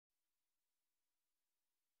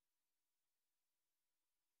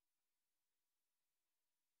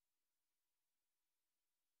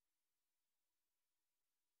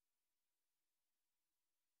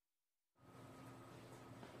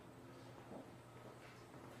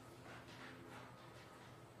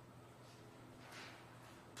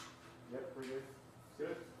Yep, pretty good.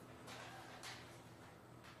 Good.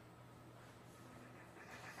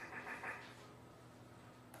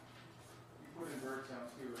 You put in bird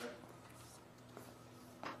sounds too, right?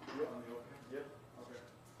 Yep. On the opening? Yep. Okay.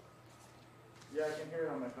 Yeah, I can hear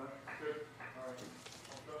it on my phone. Good. All right.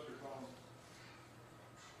 I'll trust your phone.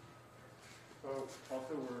 Oh,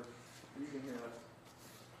 also you can hear us.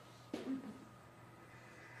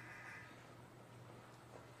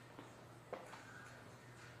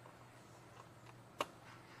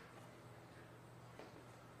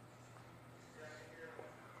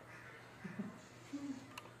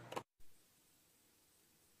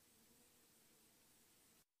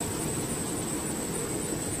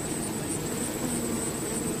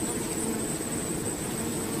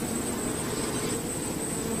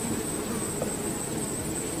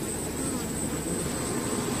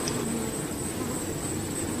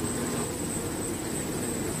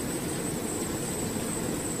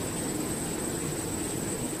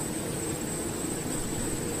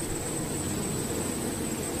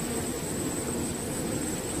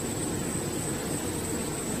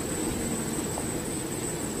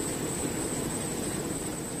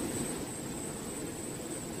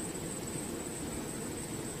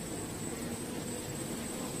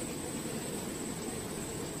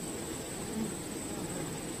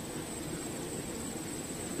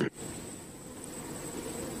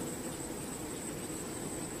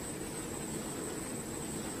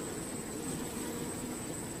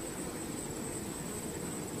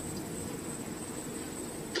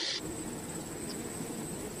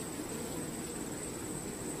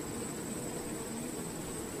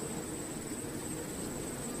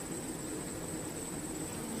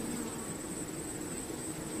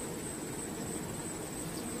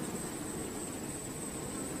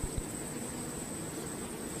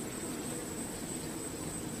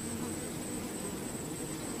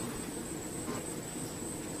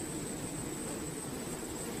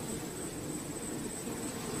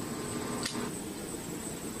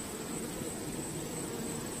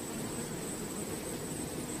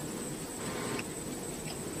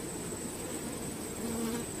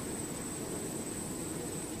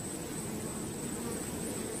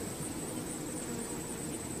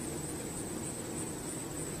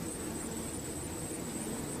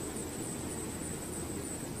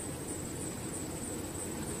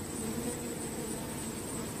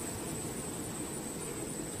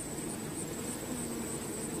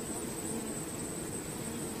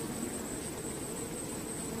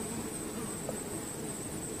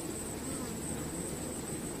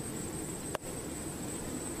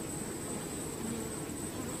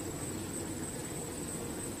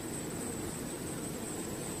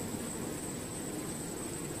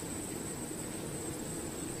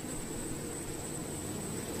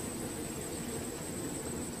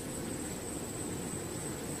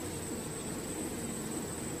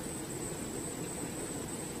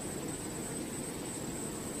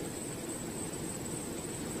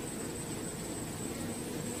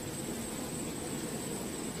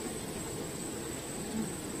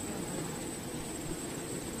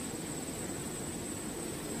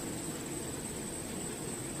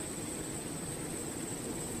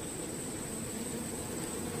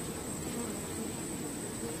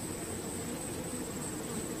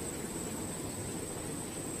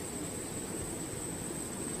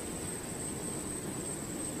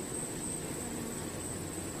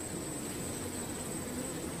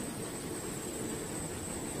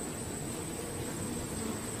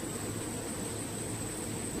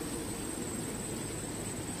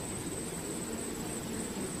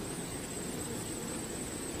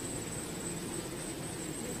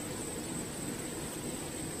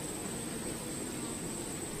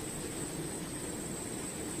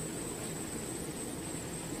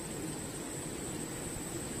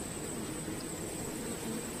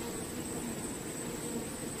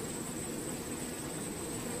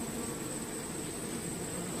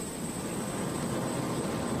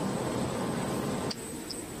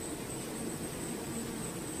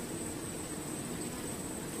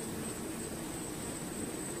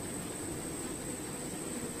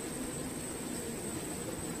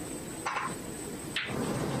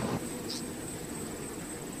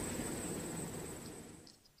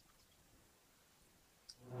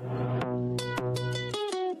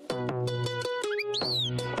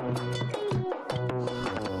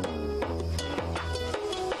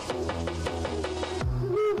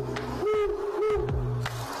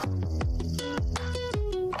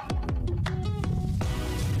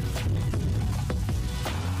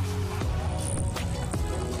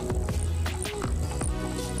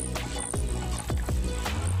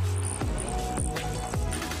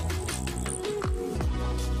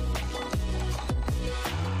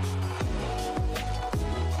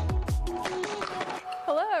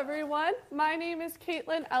 My name is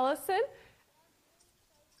Caitlin Ellison.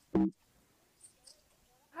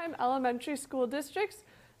 I'm Elementary School District's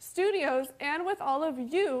studios and with all of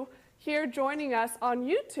you here joining us on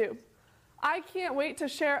YouTube. I can't wait to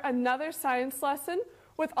share another science lesson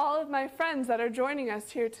with all of my friends that are joining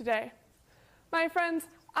us here today. My friends,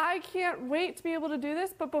 I can't wait to be able to do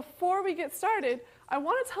this, but before we get started, I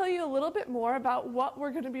want to tell you a little bit more about what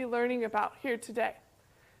we're going to be learning about here today.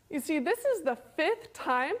 You see, this is the 5th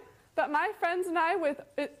time that my friends and I with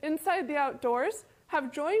Inside the Outdoors have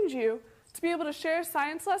joined you to be able to share a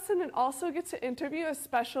science lesson and also get to interview a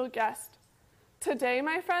special guest. Today,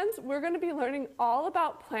 my friends, we're going to be learning all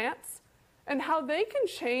about plants and how they can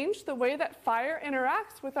change the way that fire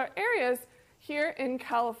interacts with our areas here in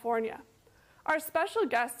California. Our special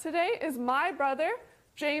guest today is my brother,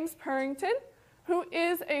 James Purrington, who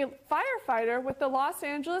is a firefighter with the Los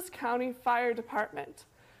Angeles County Fire Department.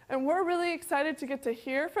 And we're really excited to get to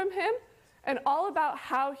hear from him and all about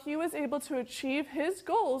how he was able to achieve his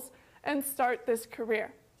goals and start this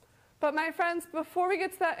career. But my friends, before we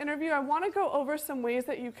get to that interview, I want to go over some ways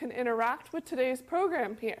that you can interact with today's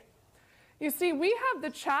program here. You see, we have the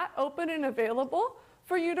chat open and available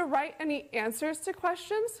for you to write any answers to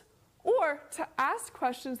questions or to ask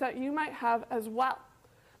questions that you might have as well.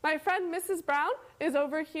 My friend Mrs. Brown is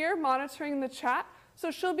over here monitoring the chat, so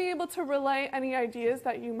she'll be able to relay any ideas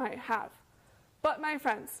that you might have. But my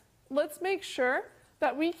friends, let's make sure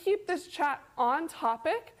that we keep this chat on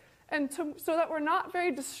topic and so that we're not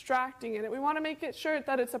very distracting in it. We want to make it sure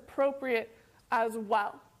that it's appropriate as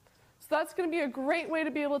well. So that's going to be a great way to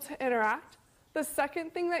be able to interact. The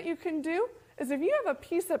second thing that you can do is if you have a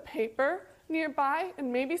piece of paper nearby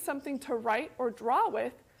and maybe something to write or draw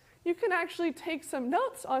with, you can actually take some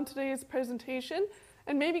notes on today's presentation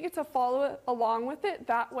and maybe get to follow along with it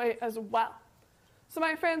that way as well. So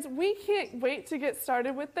my friends, we can't wait to get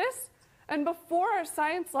started with this. And before our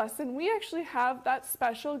science lesson, we actually have that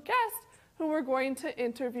special guest who we're going to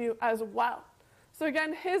interview as well. So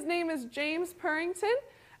again, his name is James Purrington,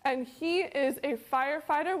 and he is a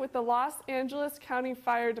firefighter with the Los Angeles County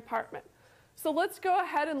Fire Department. So let's go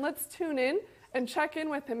ahead and let's tune in and check in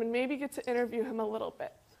with him and maybe get to interview him a little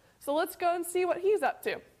bit. So let's go and see what he's up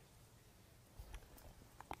to.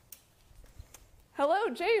 Hello,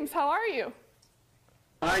 James, how are you?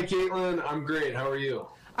 Hi, Caitlin. I'm great. How are you?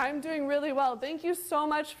 I'm doing really well. Thank you so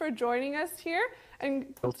much for joining us here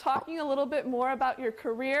and talking a little bit more about your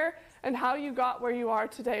career and how you got where you are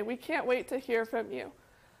today. We can't wait to hear from you.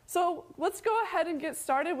 So let's go ahead and get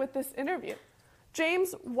started with this interview.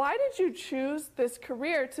 James, why did you choose this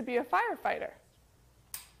career to be a firefighter?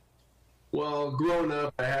 Well, growing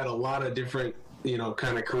up, I had a lot of different,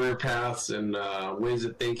 kind of career paths and ways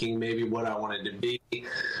of thinking, maybe what I wanted to be.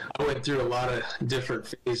 I went through a lot of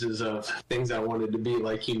different phases of things I wanted to be,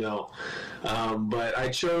 like but I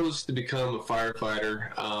chose to become a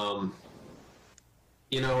firefighter.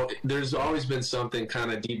 There's always been something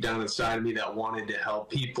kind of deep down inside of me that wanted to help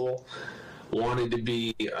people, wanted to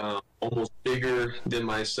be almost bigger than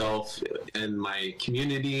myself and my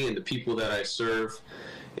community and the people that I serve.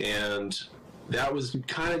 And that was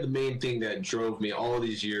kind of the main thing that drove me all of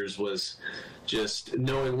these years, was just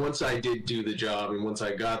knowing once I did do the job and once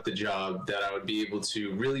I got the job that I would be able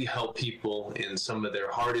to really help people in some of their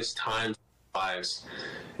hardest times in their lives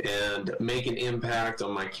and make an impact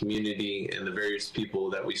on my community and the various people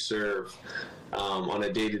that we serve on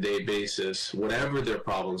a day-to-day basis, whatever their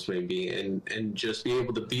problems may be, and just be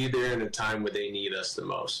able to be there in a time where they need us the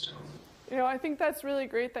most. I think that's really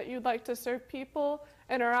great that you'd like to serve people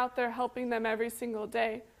and are out there helping them every single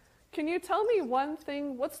day. Can you tell me one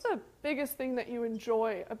thing, what's the biggest thing that you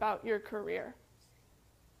enjoy about your career?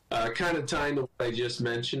 Kind of tying to what I just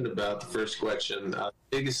mentioned about the first question, the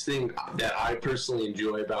biggest thing that I personally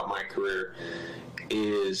enjoy about my career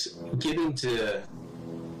is getting to,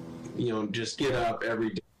 just get up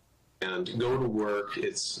every day and go to work.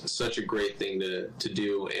 It's such a great thing to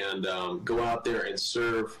do, and go out there and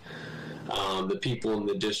serve the people in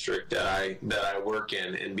the district that I work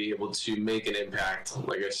in, and be able to make an impact,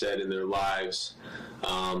 like I said, in their lives,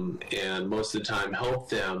 and most of the time help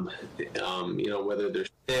them, whether they're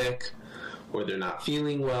sick or they're not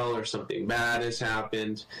feeling well or something bad has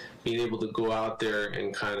happened, being able to go out there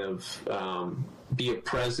and kind of be a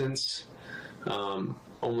presence,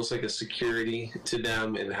 almost like a security to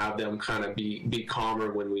them, and have them kind of be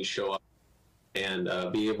calmer when we show up, and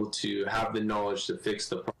be able to have the knowledge to fix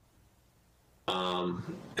the problem.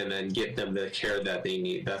 And then get them the care that they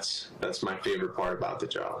need. That's my favorite part about the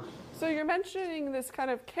job. So you're mentioning this kind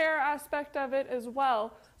of care aspect of it as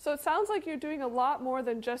well. So it sounds like you're doing a lot more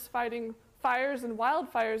than just fighting fires and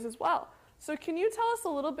wildfires as well. So can you tell us a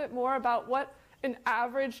little bit more about what an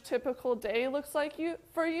average typical day looks like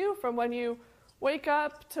for you, from when you wake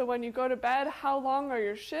up to when you go to bed? How long are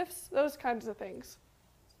your shifts? Those kinds of things.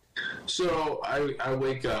 So I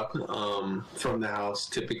wake up from the house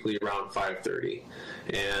typically around 5:30,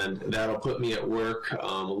 and that'll put me at work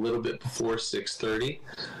a little bit before 6:30.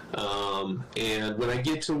 And when I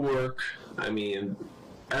get to work, I mean,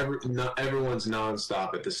 everyone's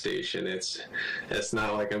nonstop at the station. It's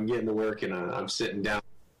not like I'm getting to work and I'm sitting down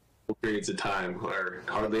periods of time, or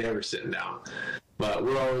hardly ever sitting down. But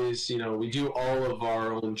we're always, we do all of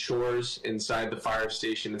our own chores inside the fire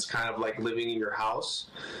station. It's kind of like living in your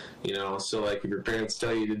house, so like if your parents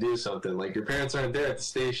tell you to do something, like your parents aren't there at the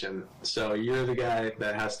station, so you're the guy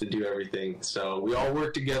that has to do everything. So we all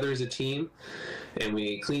work together as a team, and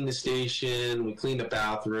we clean the station, we clean the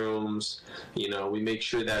bathrooms, we make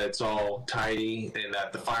sure that it's all tidy and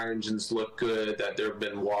that the fire engines look good, that they've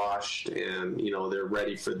been washed, and they're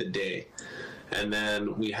ready for the day. And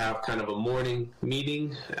then we have kind of a morning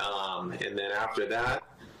meeting, and then after that,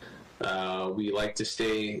 we like to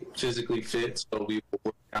stay physically fit, so we will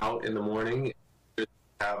work out in the morning,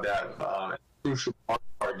 have that crucial part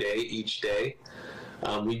of our day each day.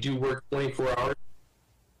 We do work 24 hours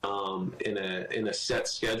in a set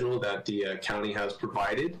schedule that the county has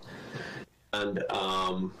provided, and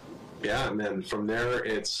and then from there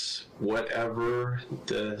it's whatever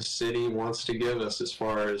the city wants to give us as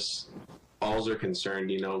far as calls are concerned,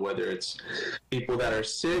 whether it's people that are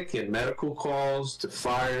sick and medical calls, to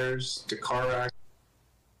fires, to car accidents,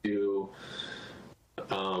 to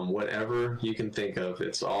whatever you can think of.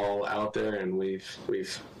 It's all out there, and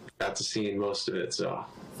we've got to see most of it. So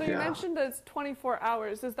you mentioned that it's 24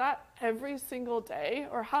 hours. Is that every single day,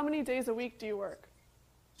 or how many days a week do you work?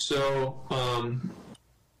 So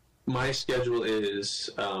my schedule is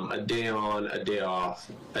a day on, a day off,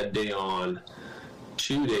 a day on,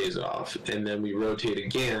 2 days off, and then we rotate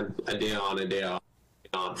again, a day on, a day off,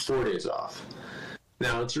 4 days off.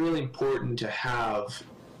 Now, it's really important to have,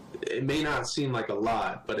 it may not seem like a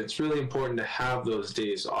lot, but it's really important to have those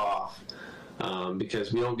days off,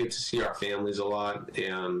 because we don't get to see our families a lot,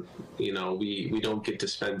 and we don't get to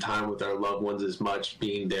spend time with our loved ones as much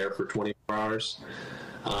being there for 24 hours.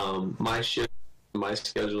 My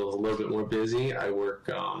schedule is a little bit more busy. I work,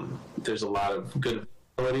 there's a lot of good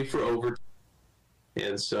ability for overtime.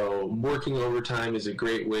 And so working overtime is a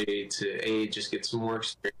great way to, just get some more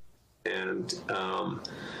experience and,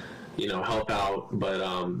 help out, but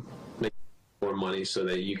make more money so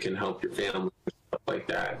that you can help your family and stuff like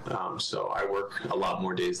that. So I work a lot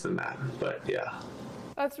more days than that, but yeah.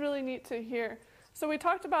 That's really neat to hear. So we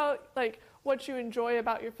talked about what you enjoy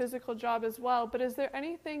about your physical job as well, but is there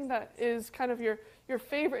anything that is kind of your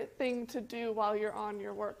favorite thing to do while you're on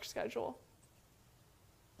your work schedule?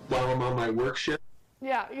 While I'm on my work shift?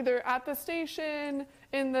 Yeah, either at the station,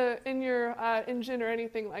 in your engine, or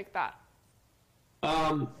anything like that.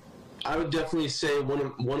 I would definitely say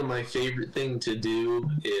one of my favorite thing to do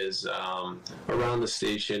is around the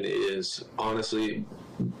station is honestly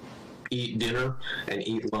eat dinner and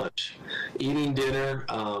eat lunch. Eating dinner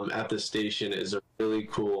at the station is a really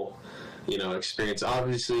cool, experience.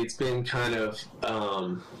 Obviously, it's been kind of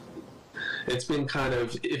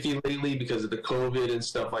iffy lately because of the COVID and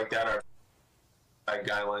stuff like that. Our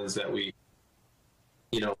guidelines that we,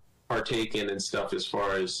 partake in and stuff as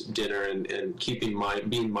far as dinner and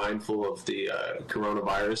being mindful of the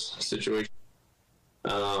coronavirus situation.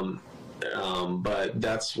 But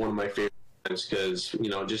that's one of my favorite times because,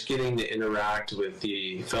 just getting to interact with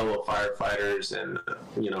the fellow firefighters and,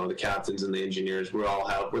 the captains and the engineers, we're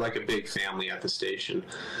like a big family at the station.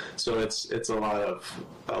 So it's a lot of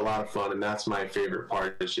fun, and that's my favorite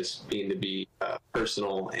part, is just being to be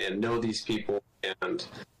personal and know these people and,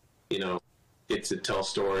 get to tell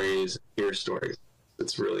stories, hear stories.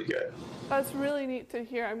 It's really good. That's really neat to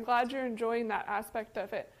hear. I'm glad you're enjoying that aspect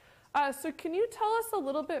of it. So can you tell us a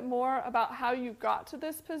little bit more about how you got to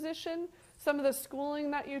this position? Some of the schooling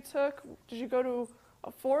that you took? Did you go to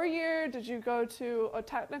a 4-year? Did you go to a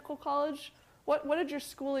technical college? What did your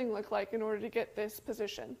schooling look like in order to get this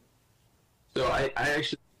position? So I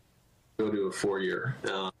actually go to a 4-year.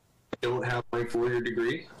 I don't have my 4-year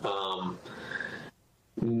degree.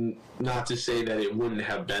 Not to say that it wouldn't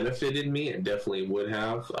have benefited me, it definitely would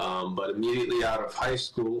have. But immediately out of high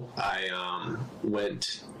school, I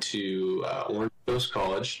went to Orange Coast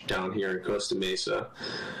College down here in Costa Mesa,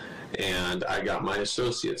 and I got my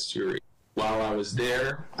associate's degree. While I was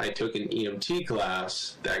there, I took an EMT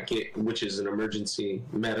class which is an emergency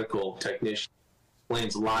medical technician.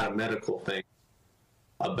 Explains a lot of medical things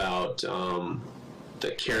about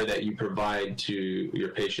the care that you provide to your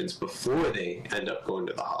patients before they end up going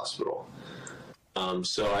to the hospital.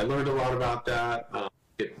 So I learned a lot about that.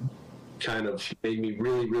 It kind of made me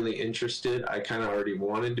really, really interested. I kind of already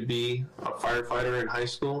wanted to be a firefighter in high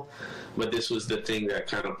school, but this was the thing that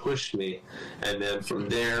kind of pushed me. And then from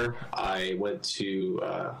there, I went to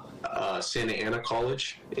Santa Ana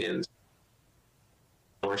College in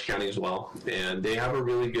Orange County as well, and they have a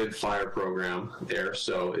really good fire program there.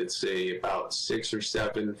 So it's about 6 or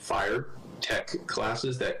 7 fire tech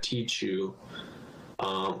classes that teach you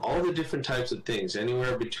all the different types of things,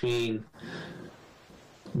 anywhere between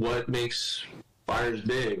what makes fires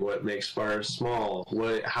big, what makes fires small,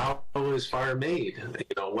 how is fire made,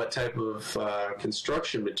 what type of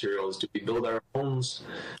construction materials do we build our homes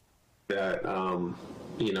that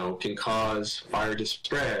can cause fire to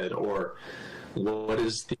spread, or what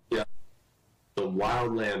is the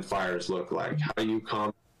wildland fires look like, how do you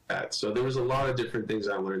combat that. So there was a lot of different things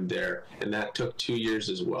I learned there, and that took 2 years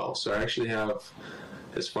as well. So I actually have,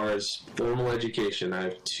 as far as formal education, I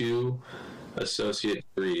have 2 associate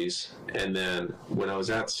degrees, and then when I was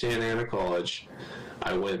at Santa Ana College,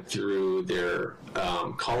 I went through their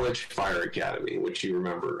college fire academy, which you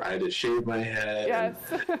remember. I had to shave my head. Yes.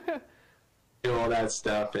 And all that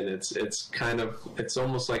stuff, and it's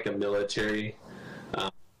almost like a military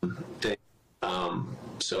thing.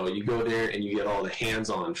 So you go there and you get all the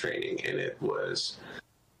hands-on training, and it was,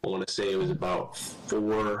 I want to say it was about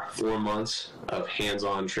 4 months of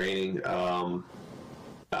hands-on training,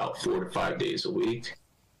 about 4 to 5 days a week.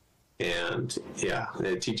 And yeah,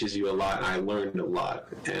 it teaches you a lot, and I learned a lot.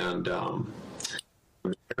 And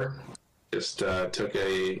from there, just took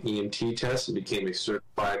a EMT test and became a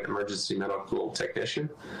certified emergency medical technician.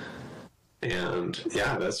 And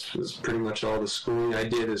yeah, was pretty much all the schooling I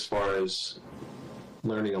did, as far as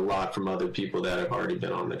learning a lot from other people that have already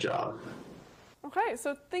been on the job. Okay,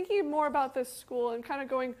 so thinking more about this school and kind of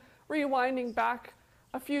rewinding back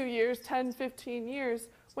a few years, 10, 15 years,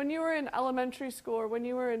 when you were in elementary school or when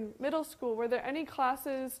you were in middle school, were there any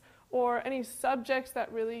classes or any subjects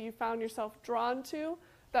that really you found yourself drawn to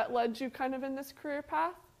that led you kind of in this career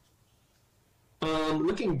path?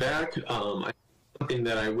 Looking back, something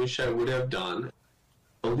that I wish I would have done,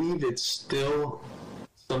 I believe it's still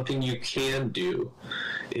something you can do,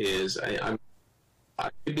 is I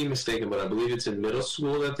could be mistaken, but I believe it's in middle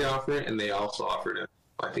school that they offer it, and they also offer it,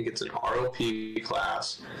 I think it's an ROP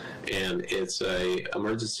class, and it's a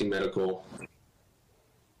emergency medical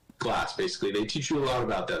class. Basically, they teach you a lot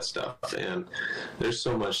about that stuff, and there's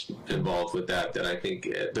so much involved with that I think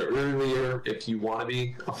the earlier, if you want to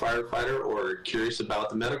be a firefighter or curious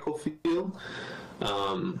about the medical field,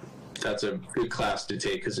 that's a good class to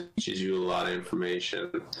take, because it teaches you a lot of information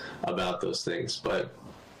about those things. But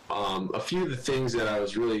a few of the things that I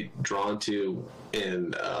was really drawn to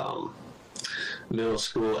in middle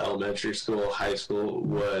school, elementary school, high school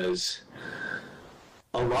was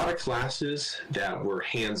a lot of classes that were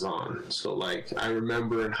hands-on. So like, I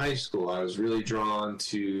remember in high school, I was really drawn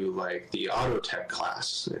to like the auto tech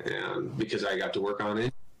class, and because I got to work on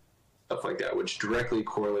it, stuff like that, which directly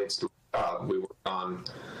correlates to my job. We work on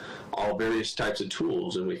all various types of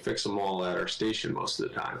tools, and we fix them all at our station most of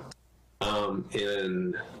the time.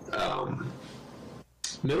 In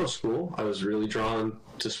middle school, I was really drawn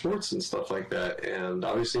to sports and stuff like that, and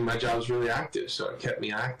obviously my job was really active, so it kept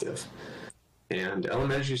me active. And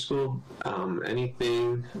elementary school,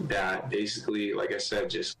 anything that basically, like I said,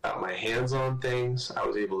 just got my hands on things, I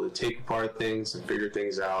was able to take apart things and figure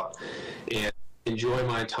things out and enjoy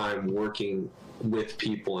my time working with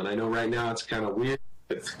people. And I know right now it's kind of weird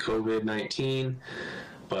with COVID-19,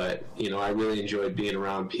 but I really enjoyed being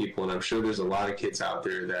around people, and I'm sure there's a lot of kids out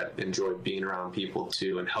there that enjoy being around people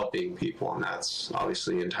too and helping people, and that's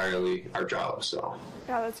obviously entirely our job. So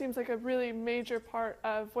yeah, that seems like a really major part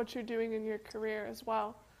of what you're doing in your career as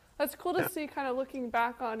well. That's cool to see, kind of looking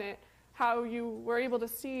back on it, how you were able to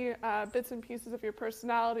see bits and pieces of your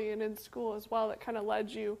personality and in school as well that kind of led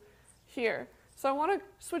you here. So I want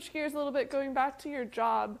to switch gears a little bit, going back to your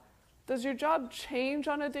job. Does your job change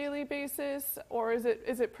on a daily basis, or is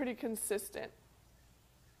it pretty consistent?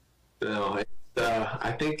 No,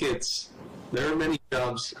 I think there are many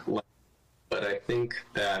jobs, but I think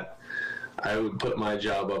that I would put my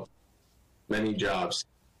job up many jobs.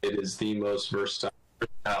 It is the most versatile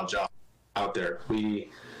job out there.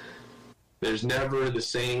 There's never the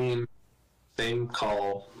same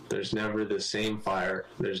call. There's never the same fire.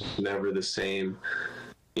 There's never the same,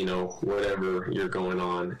 whatever you're going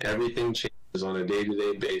on. Everything changes on a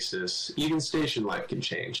day-to-day basis. Even station life can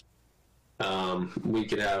change. We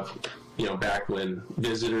could have, back when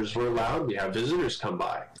visitors were allowed, we have visitors come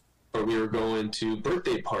by. or we were going to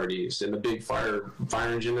birthday parties in the big fire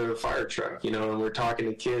engine of a fire truck, and we're talking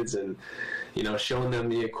to kids and, showing them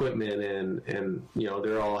the equipment and,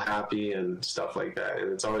 they're all happy and stuff like that.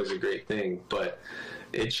 And it's always a great thing, but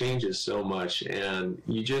it changes so much, and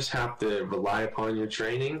you just have to rely upon your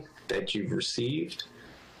training that you've received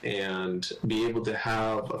and be able to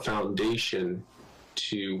have a foundation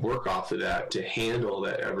to work off of that, to handle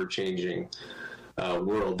that ever-changing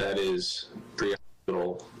world that is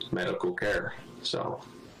pre-hospital medical care. So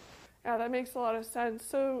yeah, that makes a lot of sense.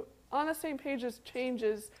 So on the same page as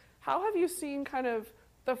changes, how have you seen kind of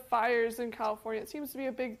the fires in California? It seems to be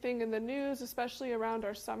a big thing in the news, especially around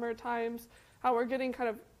our summer times, how we're getting kind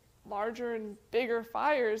of larger and bigger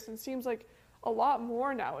fires, and seems like a lot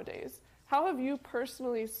more nowadays. How have you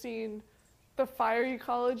personally seen the fire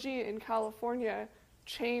ecology in California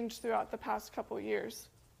change throughout the past couple of years?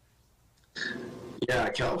 Yeah,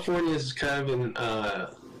 California is kind of in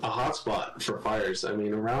a hotspot for fires. I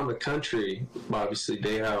mean, around the country, obviously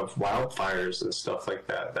they have wildfires and stuff like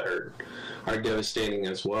that that are devastating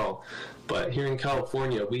as well. But here in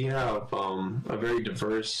California, we have a very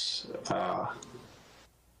diverse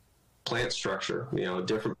plant structure,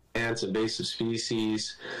 different plants, invasive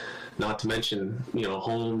species, not to mention,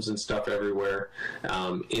 homes and stuff everywhere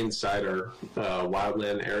inside our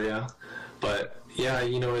wildland area. But yeah,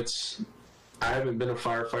 I haven't been a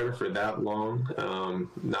firefighter for that long.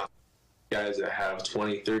 Not guys that have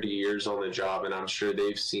 20, 30 years on the job, and I'm sure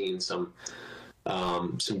they've seen some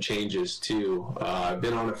changes too. I've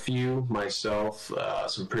been on a few myself,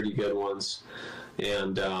 some pretty good ones,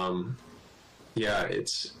 and yeah,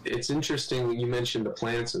 it's interesting. You mentioned the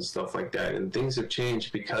plants and stuff like that, and things have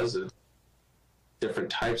changed because of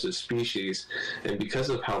different types of species and because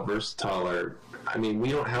of how versatile we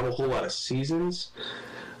don't have a whole lot of seasons,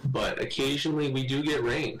 but occasionally we do get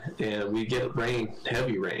rain, and we get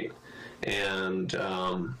heavy rain, and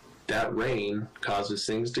that rain causes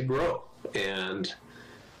things to grow, and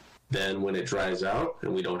then when it dries out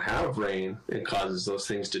and we don't have rain, it causes those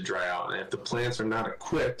things to dry out. And if the plants are not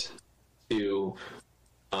equipped to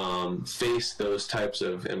face those types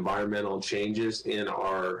of environmental changes in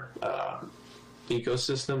our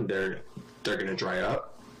ecosystem, they're going to dry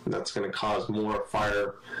up, and that's going to cause more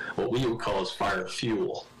fire, what we would call as fire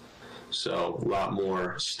fuel. So a lot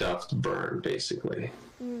more stuff to burn, basically.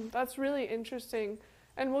 That's really interesting,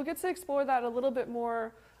 and we'll get to explore that a little bit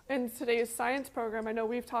more in today's science program. I know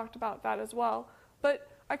we've talked about that as well, but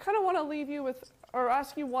I kind of want to leave you with, or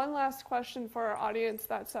ask you one last question for our audience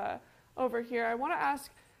that's over here. I want to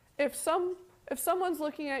ask if someone's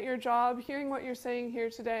looking at your job, hearing what you're saying here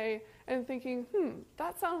today, and thinking,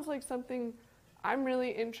 that sounds like something I'm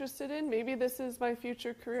really interested in. Maybe this is my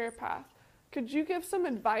future career path. Could you give some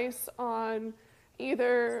advice on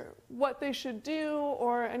either what they should do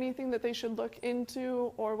or anything that they should look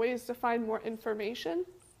into or ways to find more information?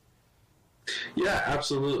 Yeah,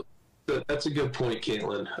 absolutely. That's a good point,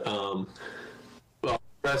 Caitlin. Well,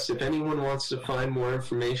 if anyone wants to find more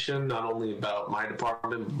information, not only about my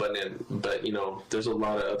department, but there's a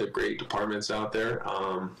lot of other great departments out there.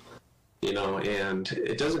 And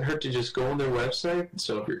it doesn't hurt to just go on their website.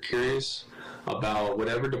 So if you're curious about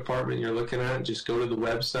whatever department you're looking at, just go to the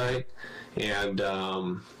website, and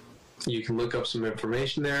you can look up some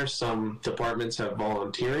information there. Some departments have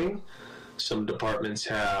volunteering. Some departments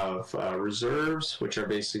have reserves, which are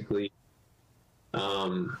basically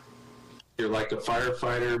you're like a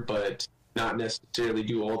firefighter, but not necessarily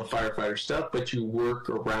do all the firefighter stuff, but you work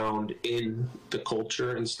around in the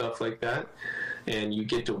culture and stuff like that, and you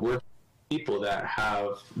get to work with people that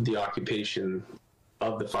have the occupation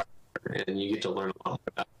of the firefighter, and you get to learn a lot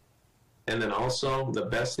about it. And then also, the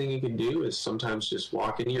best thing you can do is sometimes just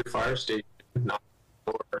walk into your fire station,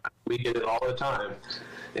 we get it all the time,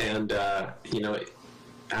 and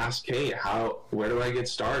ask, hey, where do I get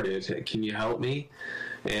started? Can you help me?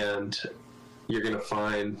 And you're going to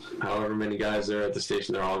find however many guys there at the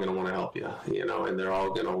station, they're all going to want to help you, and they're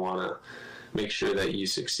all going to want to make sure that you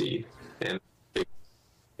succeed. And it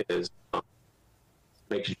is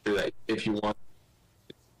making sure that if you want,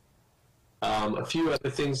 a few other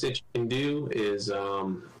things that you can do is,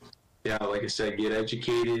 like I said, get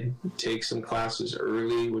educated, take some classes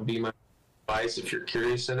early would be my advice if you're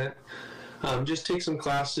curious in it. Just take some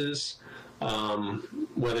classes,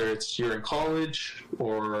 whether it's you're in college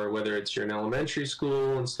or whether it's you're in elementary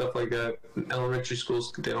school and stuff like that. Elementary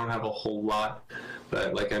schools, they don't have a whole lot,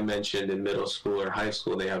 but like I mentioned, in middle school or high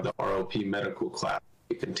school, they have the ROP medical class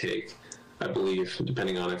you can take, I believe,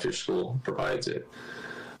 depending on if your school provides it.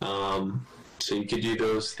 So you could do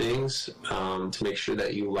those things to make sure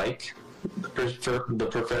that you like the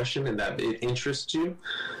profession and that it interests you.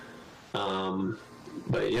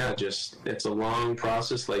 But yeah, just it's a long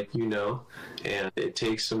process, like you know, and it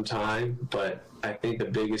takes some time. But I think the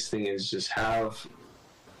biggest thing is just have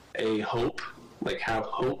hope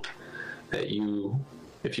that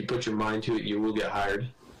if you put your mind to it, you will get hired,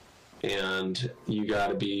 and you got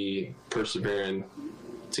to be persevering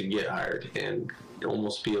to get hired, and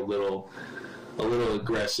almost be a little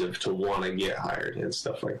aggressive to want to get hired and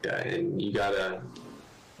stuff like that. And you got to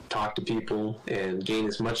talk to people and gain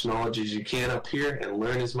as much knowledge as you can up here and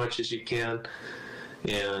learn as much as you can.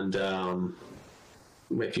 And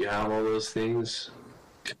if you have all those things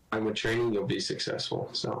combined with training, you'll be successful.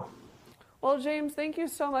 So. Well, James, thank you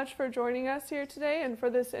so much for joining us here today and for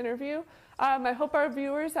this interview. I hope our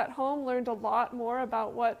viewers at home learned a lot more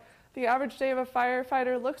about what the average day of a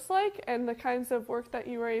firefighter looks like and the kinds of work that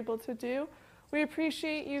you were able to do. We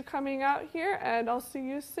appreciate you coming out here, and I'll see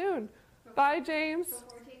you soon. Bye, James.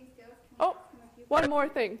 Oh, one more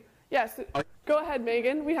thing. Yes, go ahead,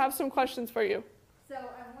 Megan. We have some questions for you. So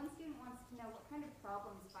one student wants to know what kind of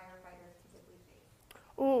problems firefighters typically face.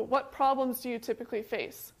 Oh, what problems do you typically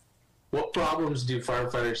face? What problems do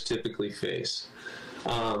firefighters typically face?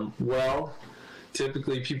 Well,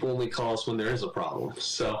 typically people only call us when there is a problem.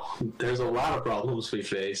 So there's a lot of problems we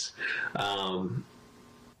face.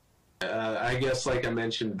 I guess, like I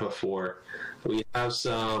mentioned before, we have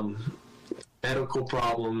some medical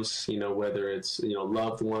problems, whether it's,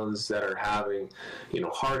 loved ones that are having,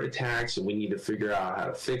 heart attacks, and we need to figure out how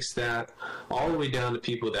to fix that, all the way down to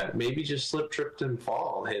people that maybe just slip, tripped, and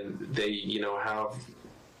fall, and they, have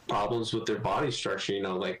problems with their body structure,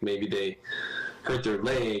 like maybe they hurt their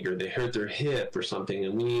leg or they hurt their hip or something,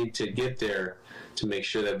 and we need to get there to make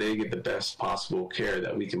sure that they get the best possible care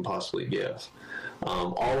that we can possibly give.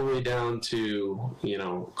 All the way down to,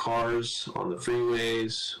 cars on the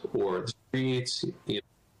freeways or the streets,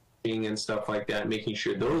 and stuff like that, making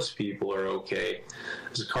sure those people are okay.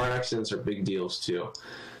 Because car accidents are big deals too.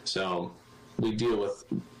 So we deal with,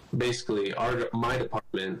 basically, my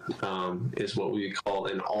department is what we call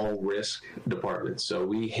an all-risk department. So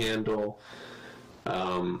we handle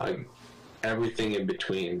everything in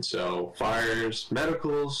between. So fires,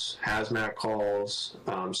 medicals, hazmat calls,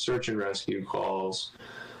 search and rescue calls,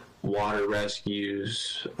 water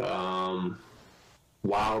rescues,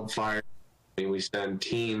 wildfire. We send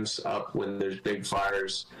teams up when there's big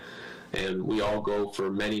fires, and we all go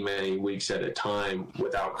for many, many weeks at a time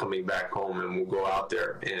without coming back home, and we'll go out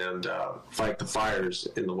there and fight the fires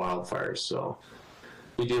in the wildfires. So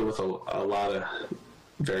we deal with a lot of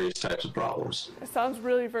various types of problems. It sounds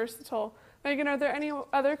really versatile. Megan, are there any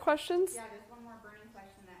other questions? Yeah, there's one more burning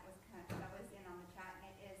question that was in on the chat,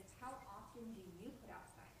 and it is, how often do you put out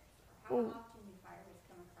fires? Or how often do fires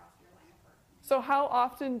come across your line of work? So how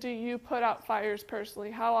often do you put out fires personally?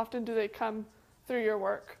 How often do they come through your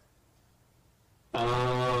work?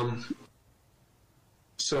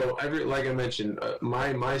 So like I mentioned,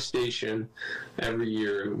 my station, every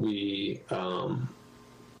year we have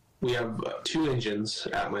 2 engines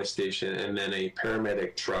at my station, and then a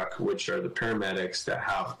paramedic truck, which are the paramedics that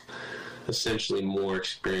have essentially more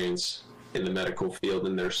experience in the medical field,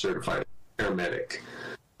 and they're certified paramedic.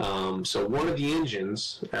 So one of the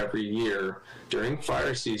engines every year during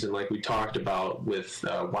fire season, like we talked about with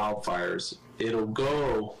wildfires, it'll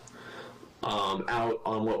go out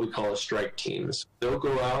on what we call a strike team. So they'll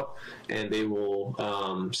go out and they will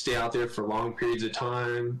stay out there for long periods of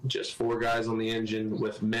time, just 4 guys on the engine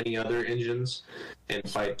with many other engines, and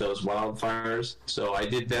fight those wildfires. So I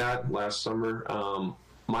did that last summer.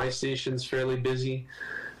 My station's fairly busy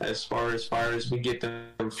as far as fires. We get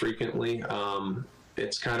them frequently.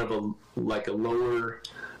 It's kind of like a lower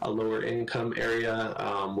income area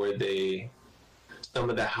where some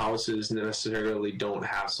of the houses necessarily don't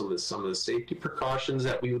have some of the safety precautions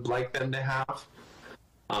that we would like them to have.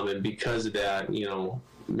 And because of that,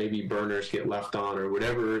 maybe burners get left on or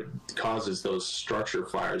whatever causes those structure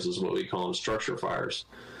fires, is what we call them, structure fires.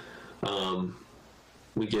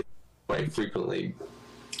 We get quite frequently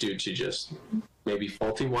due to just maybe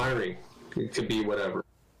faulty wiring. It could be whatever.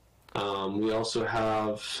 We also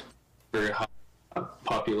have a very high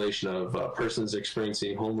population of persons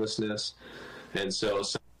experiencing homelessness. And so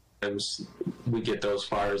sometimes we get those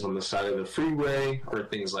fires on the side of the freeway or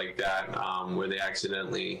things like that, where they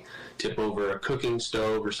accidentally tip over a cooking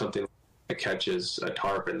stove or something that catches a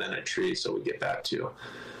tarp and then a tree, so we get that too.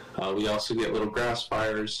 We also get little grass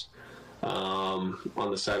fires on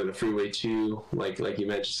the side of the freeway too. Like you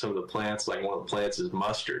mentioned, some of the plants, like one of the plants is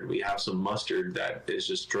mustard. We have some mustard that is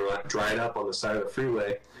just dried up on the side of the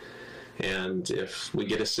freeway. And if we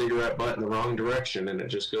get a cigarette butt in the wrong direction and it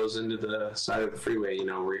just goes into the side of the freeway, you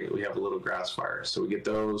know, we have a little grass fire. So we get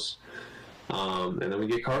those, and then we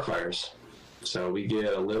get car fires. So we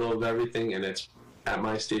get a little of everything, and it's at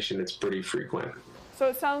my station, it's pretty frequent. So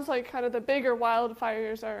it sounds like kind of the bigger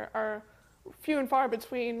wildfires are few and far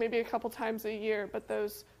between, maybe a couple times a year, but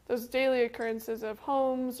those daily occurrences of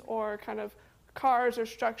homes or kind of cars or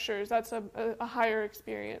structures, that's a higher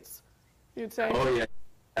experience, you'd say? Oh, yeah.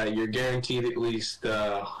 You're guaranteed at least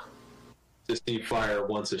to see fire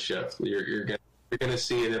once a shift. You're gonna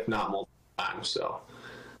see it, if not multiple times. So,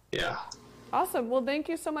 yeah. Awesome. Well, thank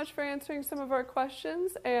you so much for answering some of our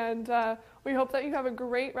questions, and we hope that you have a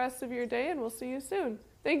great rest of your day, and we'll see you soon.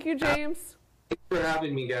 Thank you, James. Thanks for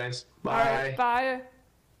having me, guys. Bye. All right, bye.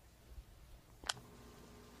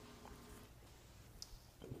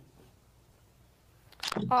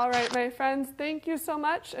 All right, my friends, thank you so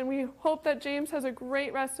much, and we hope that James has a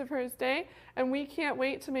great rest of his day, and we can't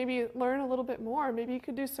wait to maybe learn a little bit more. Maybe you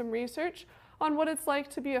could do some research on what it's like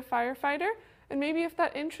to be a firefighter, and maybe if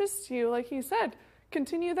that interests you, like he said,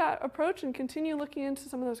 continue that approach and continue looking into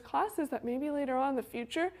some of those classes that maybe later on in the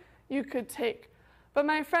future you could take. But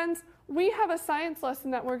my friends, we have a science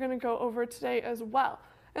lesson that we're going to go over today as well.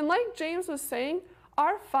 And like James was saying,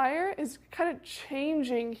 our fire is kind of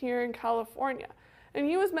changing here in California. And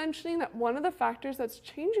he was mentioning that one of the factors that's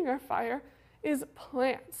changing our fire is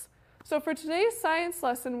plants. So for today's science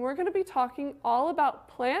lesson, we're going to be talking all about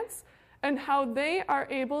plants and how they are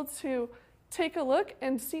able to take a look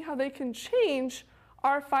and see how they can change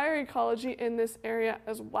our fire ecology in this area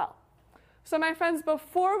as well. So my friends,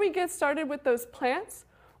 before we get started with those plants,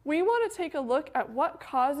 we want to take a look at what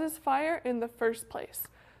causes fire in the first place.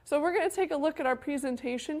 So we're going to take a look at our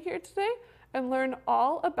presentation here today and learn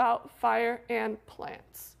all about fire and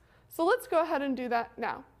plants. So let's go ahead and do that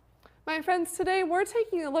now. My friends, today we're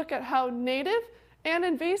taking a look at how native and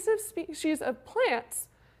invasive species of plants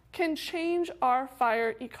can change our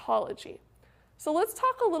fire ecology. So let's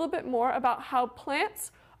talk a little bit more about how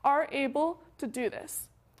plants are able to do this.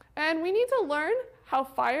 And we need to learn how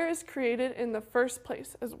fire is created in the first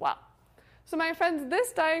place as well. So my friends,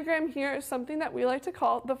 this diagram here is something that we like to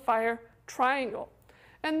call the fire triangle.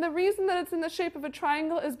 And the reason that it's in the shape of a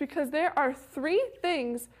triangle is because there are three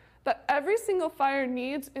things that every single fire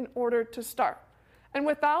needs in order to start. And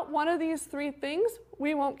without one of these three things,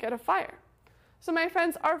 we won't get a fire. So my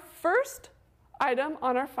friends, our first item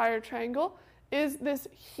on our fire triangle is this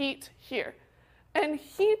heat here. And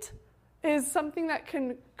heat is something that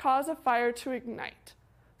can cause a fire to ignite.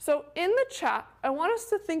 So in the chat, I want us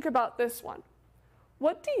to think about this one.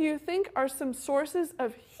 What do you think are some sources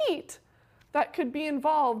of heat that could be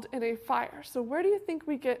involved in a fire? So where do you think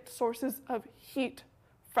we get sources of heat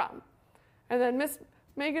from? And then Miss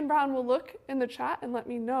Megan Brown will look in the chat and let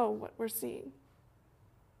me know what we're seeing.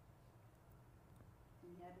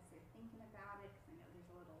 Notice they're thinking about it, because I know there's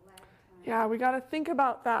a little lag time. Yeah, we got to think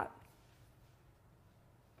about that.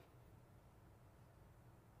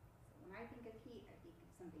 So when I think of heat, I think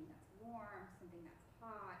of something that's warm, something that's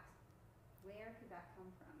hot. Where could that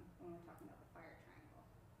come from when we're talking about the fire triangle?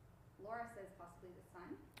 Laura says possibly the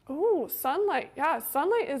sun. Ooh, sunlight. Yeah,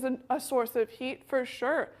 sunlight is a source of heat for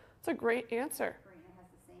sure. It's a great answer. Karina has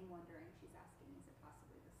the same wondering. She's asking, is it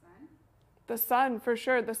possibly the sun? The sun, for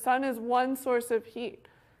sure. The sun is one source of heat.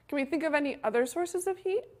 Can we think of any other sources of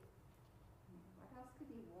heat? What else could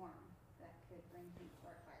be warm that could bring heat to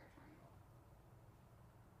our fire triangle?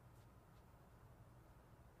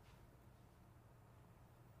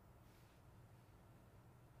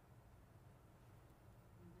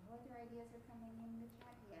 No other ideas are coming in the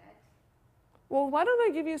chat yet. Well, why don't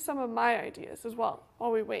I give you some of my ideas as well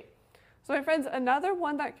while we wait. So my friends, another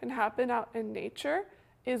one that can happen out in nature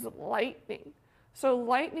is lightning. So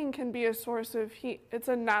lightning can be a source of heat. It's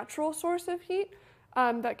a natural source of heat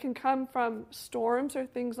that can come from storms or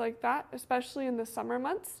things like that, especially in the summer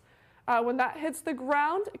months. When that hits the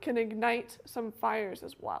ground, it can ignite some fires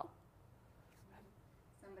as well.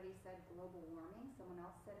 Somebody said global warming. Someone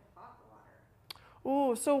else said hot water.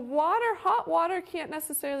 Ooh, so hot water can't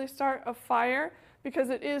necessarily start a fire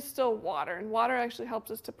because it is still water, and water actually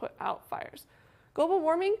helps us to put out fires. Global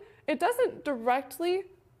warming, it doesn't directly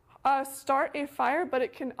start a fire, but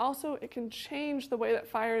it can change the way that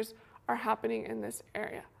fires are happening in this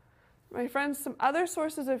area. My friends, some other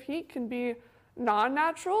sources of heat can be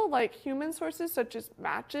non-natural, like human sources such as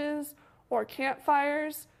matches or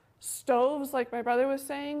campfires, stoves, like my brother was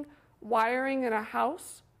saying, wiring in a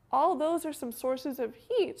house. All those are some sources of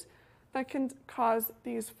heat that can cause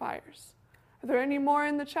these fires. Are there any more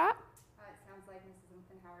in the chat? It sounds like Mrs.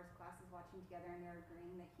 Umphenhauer's class is watching together and they're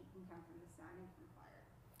agreeing that heat can come from the sun and from fire.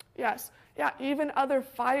 Yes. Yeah, even other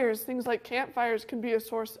fires, things like campfires, can be a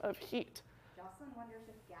source of heat. Jocelyn wonders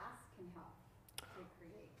if gas can help to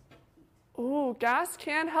create heat. Ooh, gas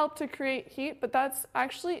can help to create heat, but that's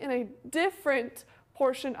actually in a different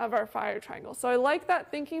portion of our fire triangle. So I like that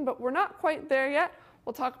thinking, but we're not quite there yet.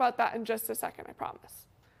 We'll talk about that in just a second, I promise.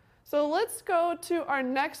 So let's go to our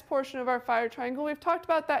next portion of our fire triangle. We've talked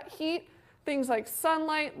about that heat, things like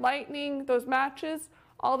sunlight, lightning, those matches,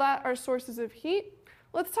 all that are sources of heat.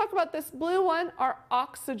 Let's talk about this blue one, our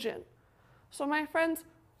oxygen. So my friends,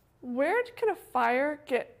 where can a fire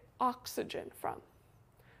get oxygen from?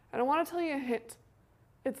 And I want to tell you a hint.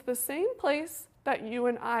 It's the same place that you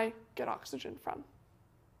and I get oxygen from.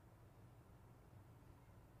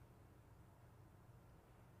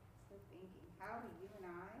 So thinking, how do you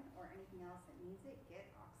and I, or anything else that needs it,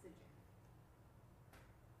 get oxygen?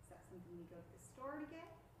 Is that something we go to the store to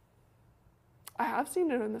get? I have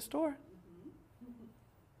seen it in the store.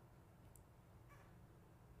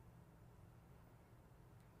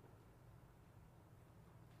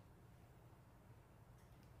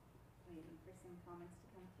 Waiting for some comments to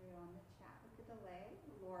come through on the chat with the delay.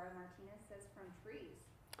 Laura Martinez says from trees.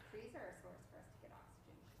 Trees are a source for us to get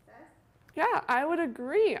oxygen, she says. Yeah, I would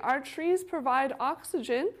agree. Our trees provide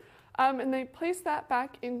oxygen, and they place that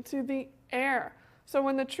back into the air. So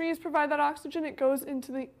when the trees provide that oxygen, it goes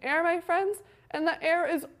into the air, my friends, and the air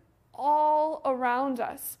is all around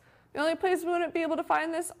us. The only place we wouldn't be able to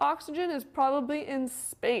find this oxygen is probably in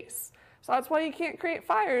space. So that's why you can't create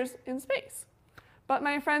fires in space. But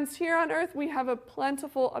my friends, here on Earth, we have a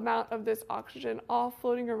plentiful amount of this oxygen all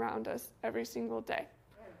floating around us every single day.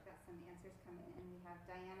 Yeah, we've got some answers coming in. We have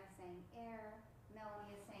Diana saying air,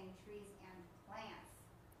 Melanie is saying trees and plants.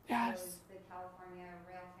 Yes. So the California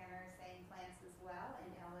Rail Tanner is saying plants as well,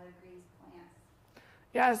 and Ella agrees plants.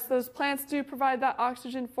 Yes, those plants do provide that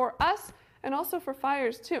oxygen for us and also for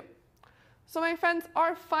fires too. So my friends,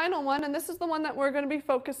 our final one, and this is the one that we're going to be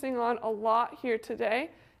focusing on a lot here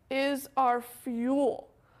today, is our fuel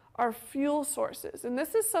sources. And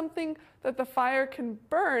this is something that the fire can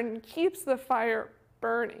burn, keeps the fire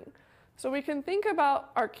burning. So we can think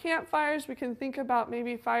about our campfires, we can think about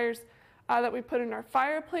maybe fires that we put in our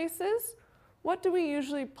fireplaces. What do we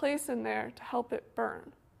usually place in there to help it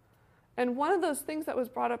burn? And one of those things that was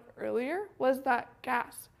brought up earlier was that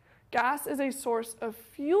gas. Gas is a source of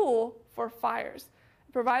fuel for fires.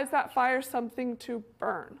 It provides that fire something to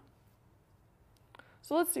burn.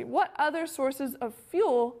 So let's see, what other sources of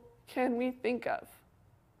fuel can we think of?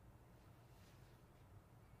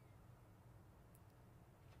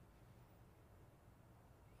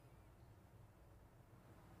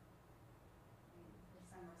 Waiting for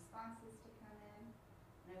some responses to come in.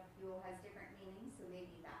 I know fuel has different meanings, so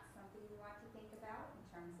maybe that's something you want to think about in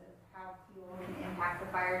terms of how fuel can impact the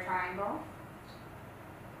fire triangle.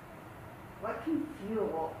 What can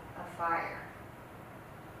fuel a fire?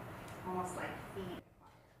 Almost like feed a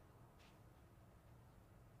fire.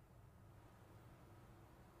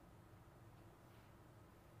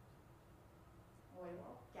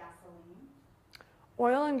 Oil, gasoline.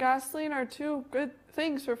 Oil and gasoline are two good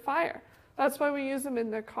things for fire. That's why we use them in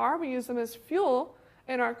the car. We use them as fuel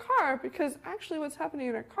in our car because actually what's happening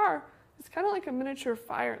in our car is kind of like a miniature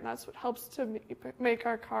fire, and that's what helps to make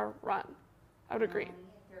our car run. I would agree. Melanie,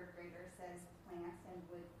 a third grader, says plants and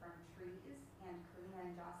wood from trees, and Karina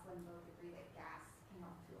and Jocelyn both agree that gas can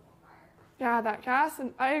help fuel a fire. Yeah, that gas,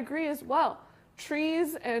 and I agree as well.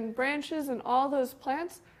 Trees and branches and all those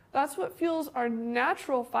plants, that's what fuels our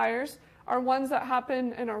natural fires, our ones that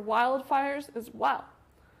happen in our wildfires as well.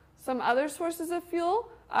 Some other sources of fuel,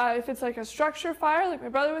 if it's like a structure fire, like my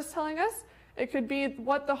brother was telling us, it could be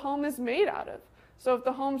what the home is made out of. So if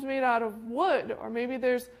the home's made out of wood, or maybe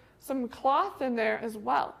there's some cloth in there as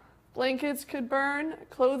well. Blankets could burn,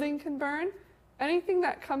 clothing can burn. Anything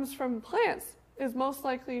that comes from plants is most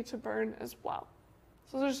likely to burn as well.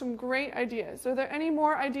 So those are some great ideas. Are there any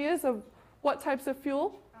more ideas of what types of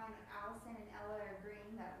fuel? Allison and Ella are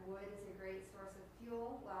agreeing that wood is a great source of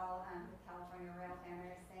fuel, while the California Rail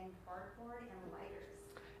Tanner is saying cardboard and lighters.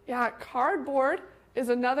 Yeah, cardboard is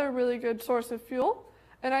another really good source of fuel.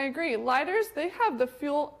 And I agree, lighters, they have the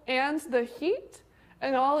fuel and the heat,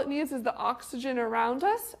 and all it needs is the oxygen around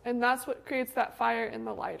us, and that's what creates that fire in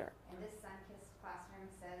the lighter. And this sun-kissed classroom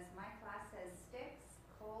says, my class says sticks,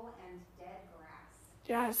 coal, and dead grass.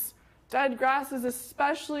 Yes, dead grass is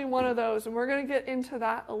especially one of those, and we're going to get into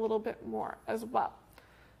that a little bit more as well.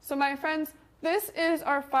 So my friends, this is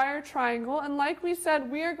our fire triangle, and like we said,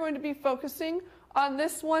 we are going to be focusing on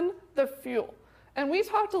this one, the fuel. And we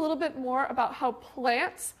talked a little bit more about how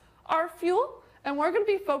plants are fuel, and we're going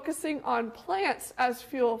to be focusing on plants as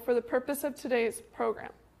fuel for the purpose of today's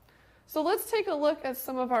program. So let's take a look at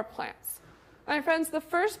some of our plants. My friends, the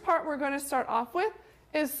first part we're going to start off with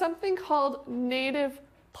is something called native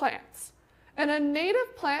plants. And a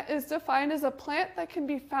native plant is defined as a plant that can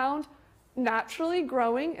be found naturally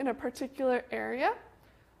growing in a particular area.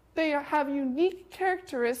 They have unique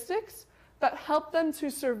characteristics that help them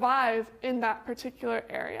to survive in that particular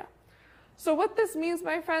area. So what this means,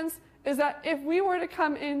 my friends, is that if we were to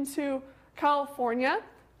come into California,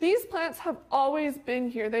 these plants have always been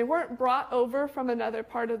here. They weren't brought over from another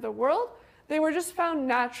part of the world. They were just found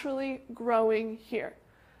naturally growing here.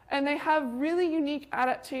 And they have really unique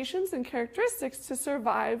adaptations and characteristics to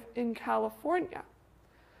survive in California.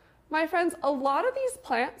 My friends, a lot of these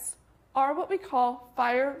plants are what we call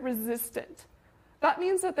fire resistant. That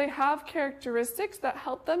means that they have characteristics that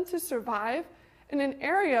help them to survive in an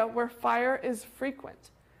area where fire is frequent.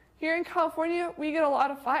 Here in California, we get a lot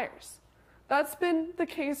of fires. That's been the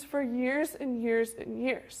case for years and years and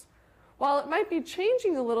years. While it might be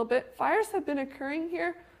changing a little bit, fires have been occurring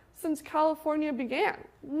here since California began,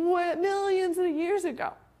 millions of years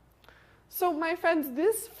ago. So my friends,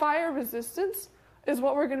 this fire resistance is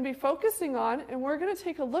what we're going to be focusing on, and we're going to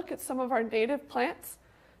take a look at some of our native plants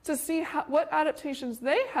to see what adaptations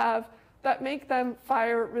they have that make them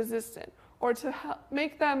fire resistant, or to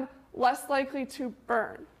make them less likely to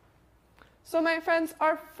burn. So my friends,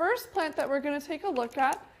 our first plant that we're going to take a look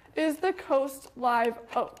at is the coast live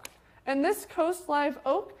oak. And this coast live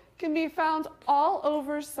oak can be found all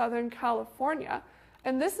over Southern California.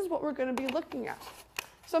 And this is what we're going to be looking at.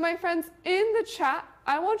 So my friends, in the chat,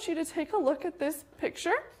 I want you to take a look at this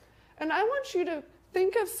picture. And I want you to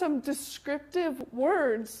think of some descriptive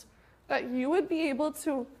words that you would be able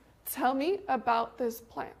to tell me about this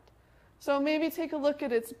plant. So maybe take a look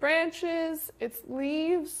at its branches, its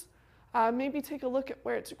leaves, maybe take a look at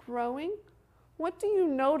where it's growing. What do you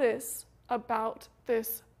notice about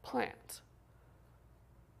this plant?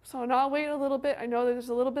 So and I'll wait a little bit. I know there's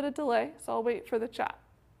a little bit of delay, so I'll wait for the chat.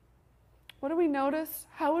 What do we notice?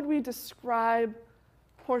 How would we describe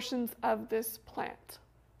portions of this plant?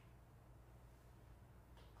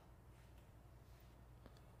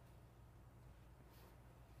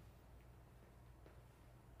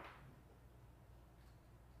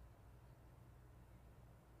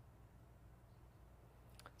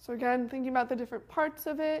 So again, thinking about the different parts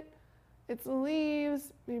of it, its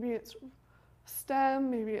leaves, maybe its stem,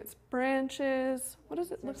 maybe its branches. What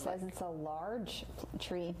does it look like? It says it's a large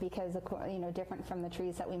tree because, different from the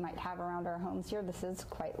trees that we might have around our homes here, this is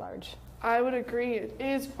quite large. I would agree, it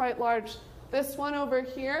is quite large. This one over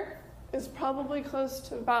here is probably close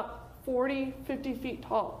to about 40, 50 feet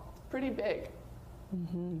tall. It's pretty big.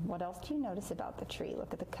 Mm-hmm. What else do you notice about the tree?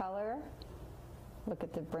 Look at the color. Look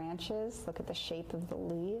at the branches, look at the shape of the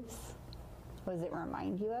leaves. What does it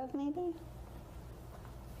remind you of, maybe?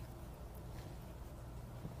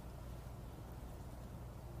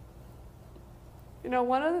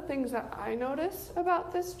 One of the things that I notice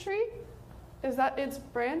about this tree is that its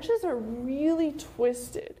branches are really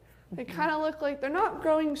twisted. They kind of look like they're not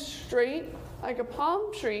growing straight like a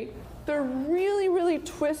palm tree. They're really, really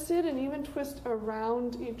twisted and even twist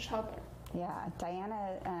around each other. Yeah,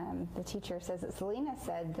 Diana, the teacher, says that Selena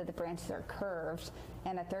said that the branches are curved,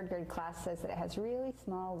 and a third grade class says that it has really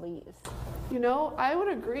small leaves. I would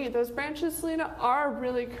agree. Those branches, Selena, are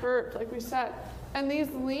really curved, like we said. And these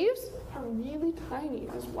leaves are really tiny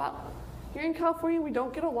as well. Here in California, we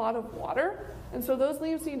don't get a lot of water, and so those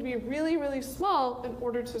leaves need to be really, really small in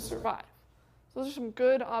order to survive. So those are some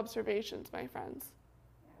good observations, my friends.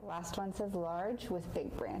 Last one says large with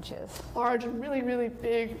big branches. Large and really, really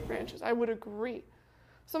big branches. I would agree.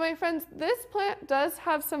 So my friends, this plant does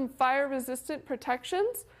have some fire-resistant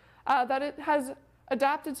protections that it has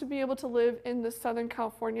adapted to be able to live in the Southern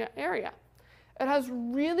California area. It has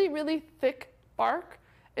really, really thick bark.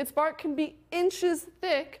 Its bark can be inches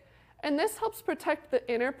thick, and this helps protect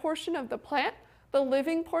the inner portion of the plant, the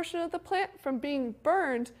living portion of the plant, from being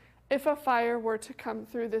burned if a fire were to come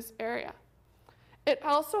through this area. It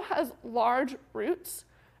also has large roots.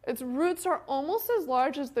 Its roots are almost as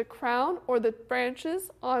large as the crown or the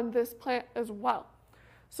branches on this plant as well.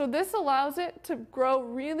 So this allows it to grow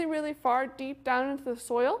really, really far deep down into the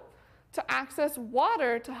soil to access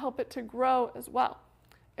water to help it to grow as well.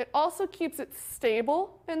 It also keeps it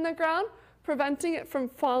stable in the ground, preventing it from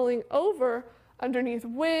falling over underneath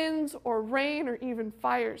winds or rain or even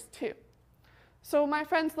fires too. So my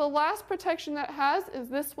friends, the last protection that it has is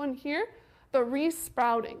this one here, the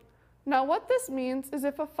re-sprouting. Now what this means is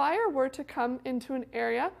if a fire were to come into an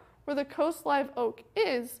area where the coast live oak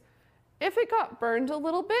is, if it got burned a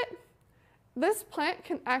little bit, this plant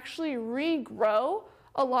can actually regrow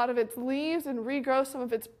a lot of its leaves and regrow some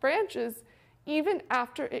of its branches even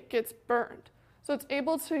after it gets burned. So it's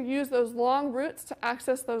able to use those long roots to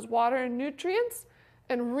access those water and nutrients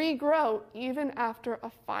and regrow even after a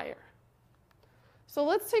fire. So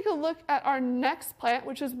let's take a look at our next plant,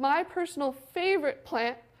 which is my personal favorite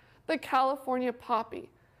plant, the California poppy.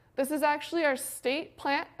 This is actually our state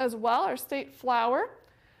plant as well, our state flower.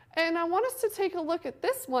 And I want us to take a look at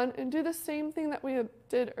this one and do the same thing that we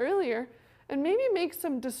did earlier and maybe make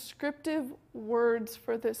some descriptive words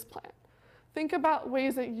for this plant. Think about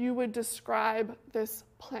ways that you would describe this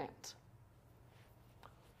plant.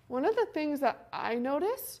 One of the things that I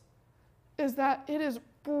notice is that it is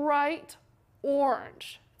bright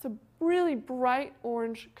orange. It's a really bright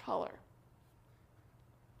orange color.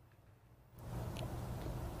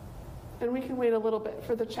 And we can wait a little bit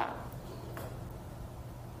for the chat.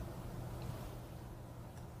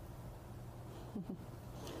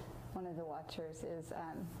 One of the watchers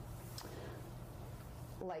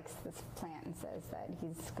likes this plant and says that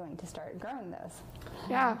he's going to start growing those.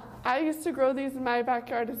 Yeah, I used to grow these in my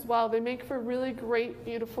backyard as well. They make for really great,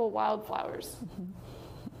 beautiful wildflowers.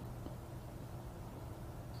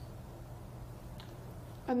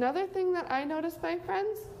 Another thing that I noticed, my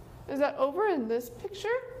friends, is that over in this picture,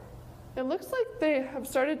 it looks like they have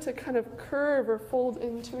started to kind of curve or fold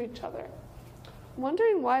into each other. I'm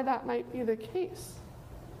wondering why that might be the case.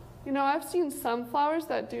 You know, I've seen some flowers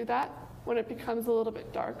that do that when it becomes a little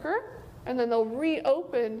bit darker, and then they'll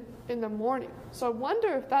reopen in the morning. So I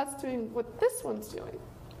wonder if that's doing what this one's doing.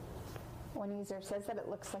 One user says that it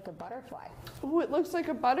looks like a butterfly. Ooh, it looks like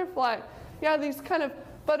a butterfly. Yeah, these kind of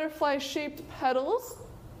butterfly-shaped petals,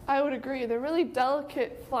 I would agree. They're really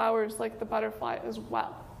delicate flowers like the butterfly as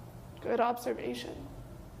well. Good observation.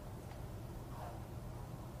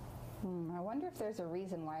 I wonder if there's a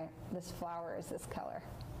reason why this flower is this color.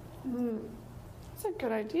 That's a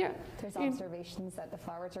good idea. There's observations that the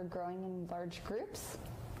flowers are growing in large groups.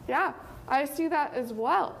 Yeah, I see that as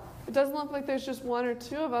well. It doesn't look like there's just one or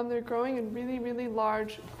two of them. They're growing in really, really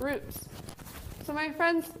large groups. So my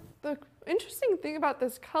friends, the interesting thing about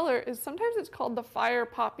this color is sometimes it's called the fire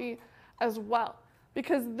poppy as well,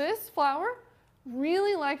 because this flower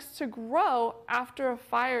really likes to grow after a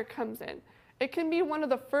fire comes in. It can be one of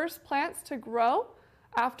the first plants to grow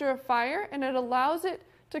after a fire, and it allows it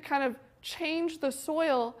to kind of change the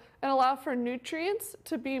soil and allow for nutrients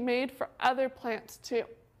to be made for other plants too.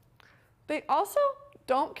 They also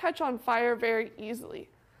don't catch on fire very easily.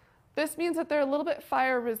 This means that they're a little bit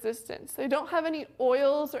fire resistant. They don't have any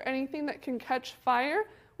oils or anything that can catch fire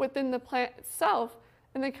within the plant itself,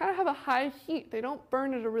 and they kind of have a high heat. They don't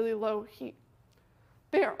burn at a really low heat.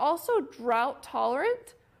 They are also drought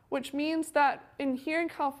tolerant, which means that here in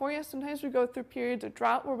California, sometimes we go through periods of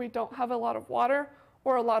drought where we don't have a lot of water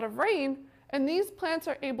or a lot of rain, and these plants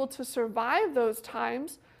are able to survive those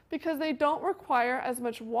times because they don't require as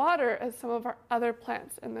much water as some of our other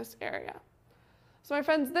plants in this area. So my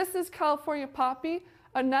friends, this is California poppy,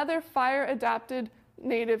 another fire-adapted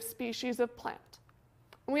native species of plant.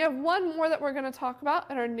 And we have one more that we're going to talk about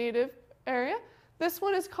in our native area. This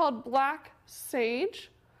one is called black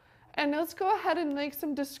sage. And let's go ahead and make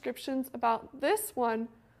some descriptions about this one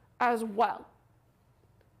as well.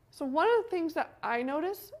 So one of the things that I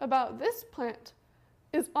notice about this plant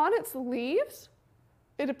is on its leaves,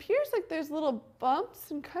 it appears like there's little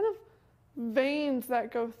bumps and kind of veins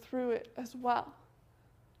that go through it as well.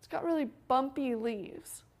 It's got really bumpy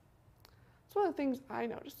leaves. That's one of the things I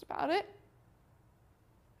noticed about it.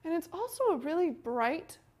 And it's also a really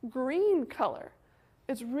bright green color.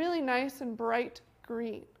 It's really nice and bright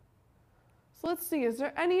green. So let's see, is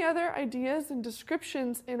there any other ideas and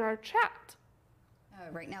descriptions in our chat?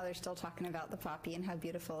 Right now they're still talking about the poppy and how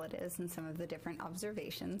beautiful it is and some of the different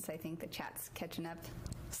observations. I think the chat's catching up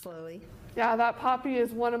slowly. Yeah, that poppy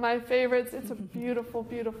is one of my favorites. It's a beautiful,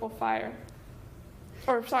 beautiful fire.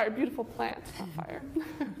 Or sorry, beautiful plant, not fire.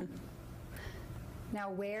 Now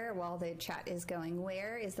while the chat is going,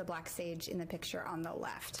 where is the black sage in the picture on the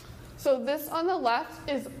left? So this on the left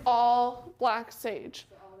is all black sage.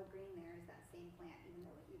 So all the green there is that same plant, even though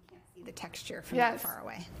you can't see the texture from that far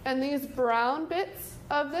away. And these brown bits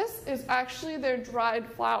of this is actually their dried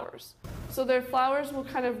flowers. So their flowers will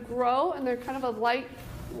kind of grow and they're kind of a light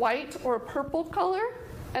white or purple color.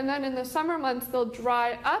 And then in the summer months, they'll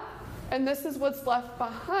dry up. And this is what's left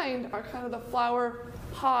behind are kind of the flower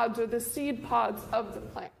pods or the seed pods of the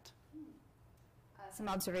plant. Some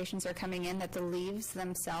observations are coming in that the leaves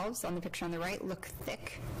themselves on the picture on the right look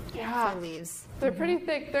thick. Yeah, for leaves. They're pretty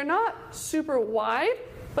thick. They're not super wide,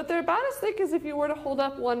 but they're about as thick as if you were to hold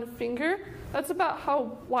up one finger. That's about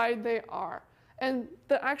how wide they are. And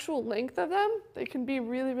the actual length of them, they can be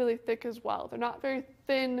really, really thick as well. They're not very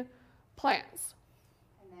thin plants.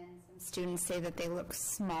 And then some students say that they look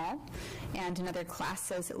small, and another class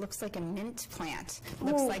says it looks like a mint plant.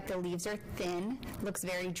 Looks like the leaves are thin, looks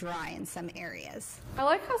very dry in some areas. I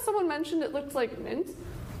like how someone mentioned it looks like mint.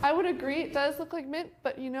 I would agree it does look like mint,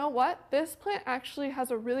 but you know what? This plant actually has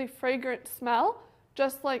a really fragrant smell,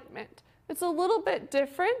 just like mint. It's a little bit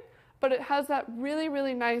different, but it has that really,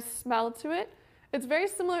 really nice smell to it. It's very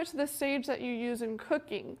similar to the sage that you use in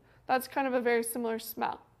cooking. That's kind of a very similar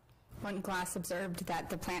smell. One class observed that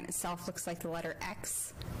the plant itself looks like the letter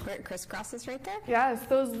X, where it crisscrosses right there. Yes,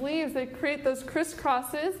 those leaves, they create those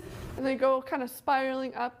crisscrosses, and they go kind of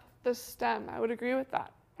spiraling up the stem. I would agree with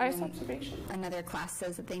that. Nice observation. Another class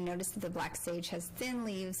says that they noticed that the black sage has thin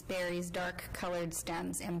leaves, berries, dark colored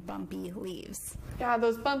stems, and bumpy leaves. Yeah,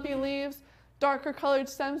 those bumpy leaves, darker colored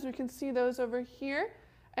stems, we can see those over here,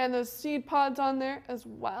 and those seed pods on there as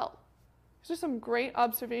well. These are some great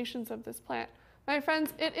observations of this plant. My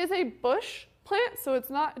friends, it is a bush plant, so it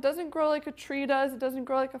doesn't grow like a tree does, it doesn't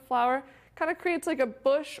grow like a flower. It kind of creates like a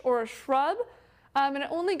bush or a shrub, and it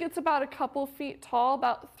only gets about a couple feet tall,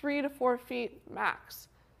 about 3 to 4 feet max.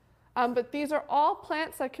 But these are all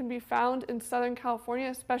plants that can be found in Southern California,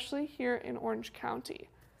 especially here in Orange County.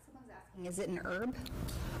 Someone's asking, is it an herb?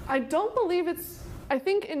 I don't believe I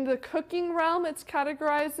think in the cooking realm it's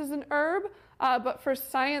categorized as an herb, but for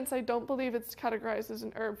science I don't believe it's categorized as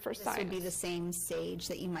an herb for science. This would be the same sage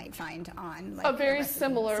that you might find on a very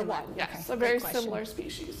similar one, yes, okay. a very similar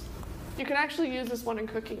species. You can actually use this one in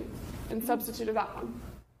cooking in substitute of that one.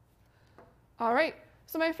 All right.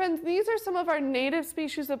 So my friends, these are some of our native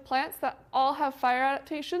species of plants that all have fire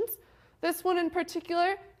adaptations. This one in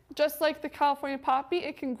particular, just like the California poppy,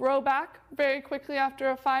 it can grow back very quickly after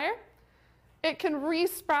a fire. It can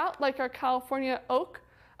re-sprout like our California oak.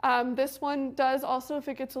 This one does also, if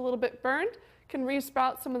it gets a little bit burned, can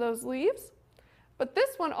re-sprout some of those leaves. But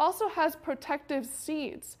this one also has protective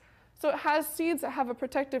seeds. So it has seeds that have a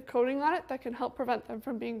protective coating on it that can help prevent them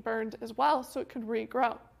from being burned as well, so it can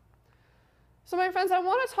regrow. So my friends, I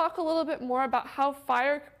want to talk a little bit more about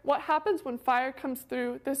what happens when fire comes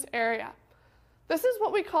through this area. This is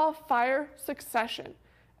what we call fire succession,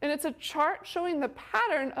 and it's a chart showing the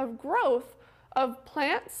pattern of growth of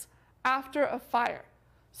plants after a fire.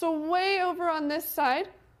 So way over on this side,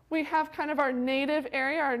 we have kind of our native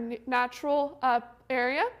area, our natural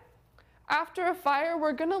area. After a fire,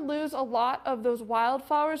 we're going to lose a lot of those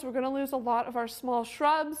wildflowers. We're going to lose a lot of our small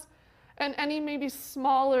shrubs and any maybe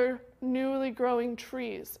smaller newly growing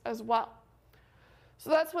trees as well. So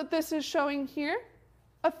that's what this is showing here.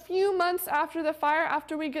 A few months after the fire,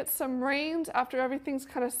 after we get some rains, after everything's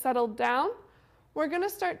kind of settled down, we're going to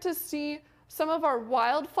start to see some of our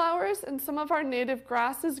wildflowers and some of our native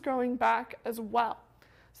grasses growing back as well.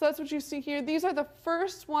 So that's what you see here. These are the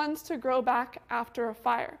first ones to grow back after a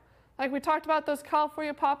fire. Like we talked about those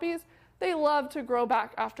California poppies, they love to grow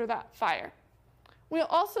back after that fire. We'll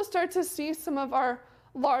also start to see some of our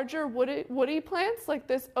larger woody plants, like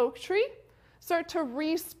this oak tree, start to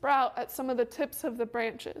re-sprout at some of the tips of the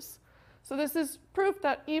branches. So this is proof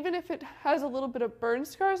that even if it has a little bit of burn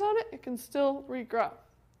scars on it, it can still regrow.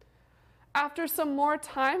 After some more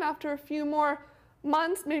time, after a few more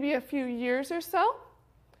months, maybe a few years or so,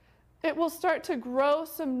 it will start to grow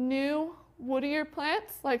some new woodier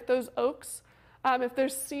plants like those oaks, if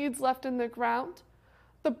there's seeds left in the ground.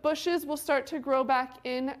 The bushes will start to grow back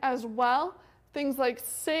in as well. Things like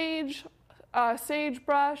sage,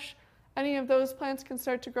 sagebrush, any of those plants can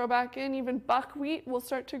start to grow back in. Even buckwheat will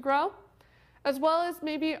start to grow, as well as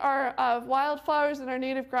maybe our wildflowers and our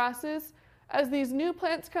native grasses. As these new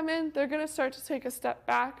plants come in, they're going to start to take a step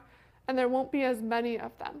back, and there won't be as many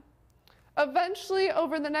of them. Eventually,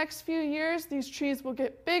 over the next few years, these trees will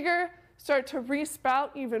get bigger, start to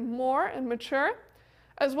re-sprout even more and mature,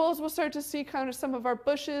 as well as we'll start to see kind of some of our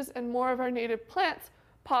bushes and more of our native plants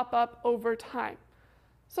pop up over time.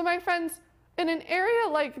 So my friends, in an area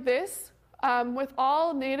like this, with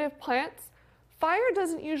all native plants, fire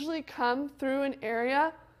doesn't usually come through an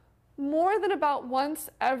area more than about once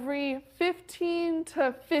every 15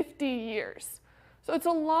 to 50 years. So it's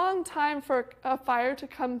a long time for a fire to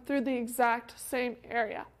come through the exact same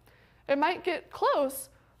area. It might get close,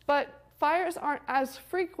 but fires aren't as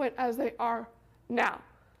frequent as they are now.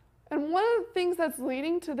 And one of the things that's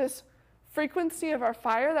leading to this frequency of our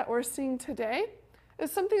fire that we're seeing today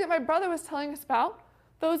is something that my brother was telling us about,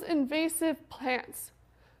 those invasive plants.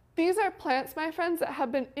 These are plants, my friends, that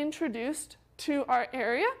have been introduced to our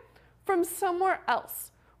area from somewhere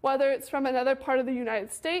else, whether it's from another part of the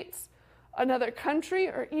United States, another country,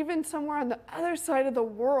 or even somewhere on the other side of the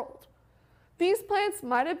world. These plants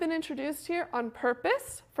might have been introduced here on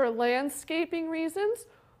purpose for landscaping reasons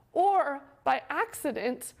or by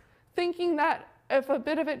accident, thinking that if a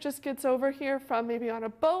bit of it just gets over here from maybe on a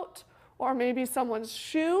boat or maybe someone's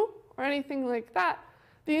shoe or anything like that,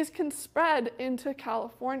 these can spread into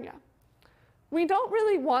California. We don't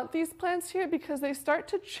really want these plants here because they start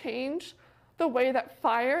to change the way that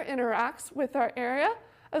fire interacts with our area,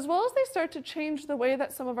 as well as they start to change the way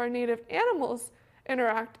that some of our native animals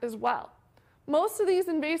interact as well. Most of these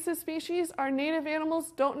invasive species, our native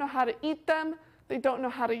animals don't know how to eat them, they don't know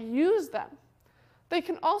how to use them. They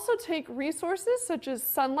can also take resources such as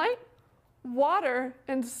sunlight, water,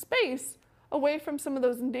 and space away from some of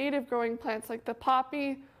those native growing plants like the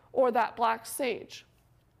poppy or that black sage.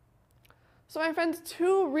 So my friends,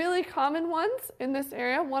 two really common ones in this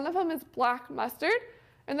area, one of them is black mustard,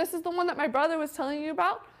 and this is the one that my brother was telling you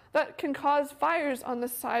about that can cause fires on the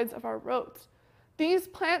sides of our roads. These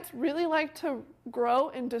plants really like to grow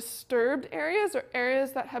in disturbed areas or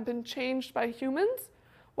areas that have been changed by humans,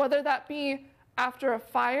 whether that be after a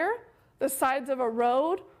fire, the sides of a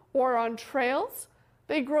road, or on trails.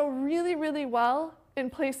 They grow really, really well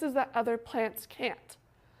in places that other plants can't.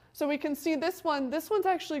 So we can see this one's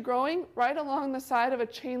actually growing right along the side of a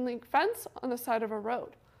chain link fence on the side of a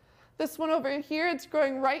road. This one over here, it's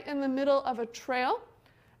growing right in the middle of a trail.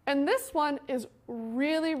 And this one is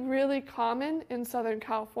really, really common in Southern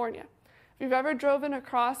California. If you've ever driven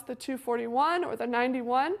across the 241 or the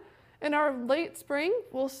 91, in our late spring,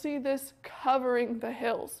 we'll see this covering the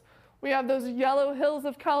hills. We have those yellow hills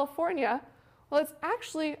of California. Well, it's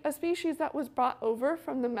actually a species that was brought over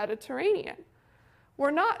from the Mediterranean. We're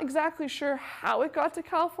not exactly sure how it got to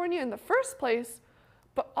California in the first place,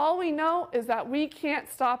 but all we know is that we can't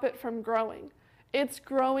stop it from growing. It's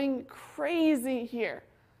growing crazy here.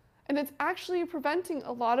 And it's actually preventing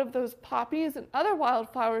a lot of those poppies and other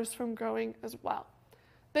wildflowers from growing as well.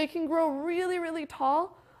 They can grow really, really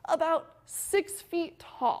tall, about 6 feet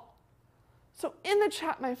tall. So in the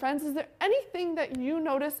chat, my friends, is there anything that you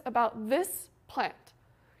notice about this plant?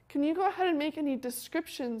 Can you go ahead and make any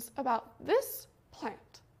descriptions about this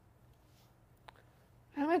plant?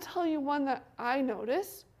 And I'm going to tell you one that I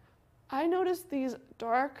noticed. I noticed these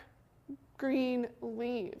dark green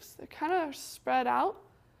leaves. They kind of spread out,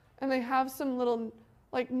 and they have some little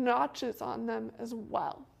like notches on them as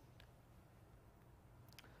well.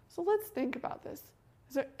 So let's think about this.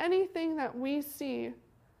 Is there anything that we see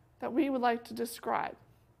that we would like to describe?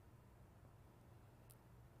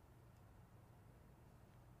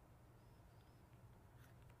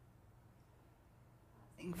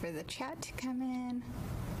 Waiting for the chat to come in.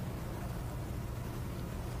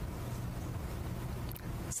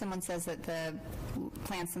 Someone says that the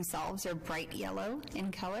plants themselves are bright yellow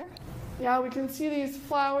in color. Yeah, we can see these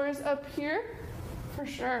flowers up here, for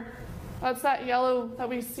sure. That's that yellow that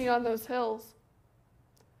we see on those hills.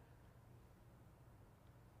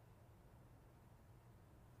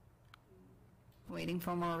 Waiting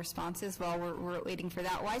for more responses while we're waiting for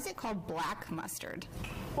that. Why is it called black mustard?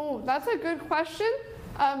 Oh, that's a good question.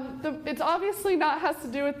 It's obviously not has to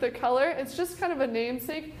do with the color. It's just kind of a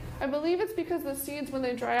namesake. I believe it's because the seeds, when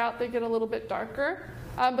they dry out, they get a little bit darker.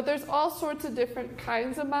 But there's all sorts of different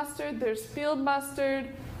kinds of mustard. There's field mustard.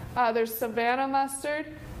 There's Savannah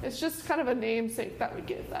mustard. It's just kind of a namesake that we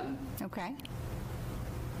give them. Okay.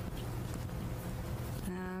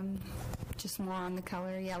 Just more on the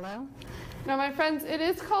color yellow. Now, my friends, it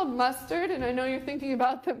is called mustard, and I know you're thinking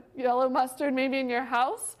about the yellow mustard maybe in your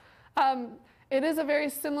house. It is a very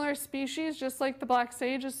similar species, just like the black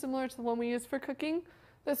sage is similar to the one we use for cooking.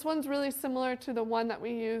 This one's really similar to the one that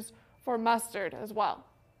we use for mustard as well.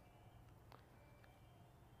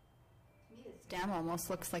 To me, the stem almost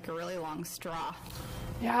looks like a really long straw.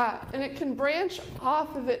 Yeah, and it can branch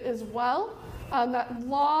off of it as well. That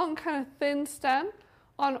long, kind of thin stem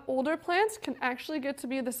on older plants can actually get to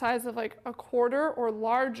be the size of like a quarter or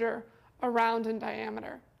larger around in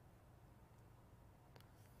diameter.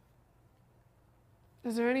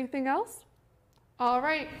 Is there anything else? All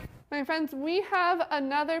right, my friends, we have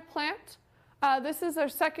another plant. This is our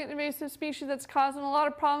second invasive species that's causing a lot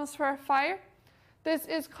of problems for our fire. This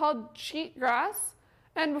is called cheatgrass.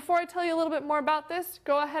 And before I tell you a little bit more about this,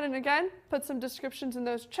 go ahead and again, put some descriptions in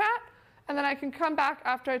those chat, and then I can come back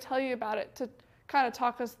after I tell you about it to kind of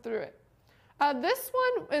talk us through it. This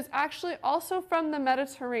one is actually also from the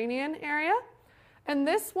Mediterranean area. And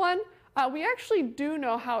this one, we actually do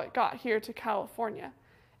know how it got here to California.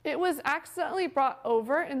 It was accidentally brought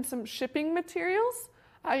over in some shipping materials.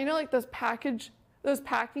 You know, like those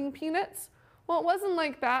packing peanuts? Well, it wasn't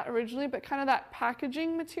like that originally, but kind of that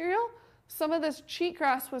packaging material. Some of this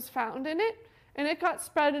cheatgrass was found in it, and it got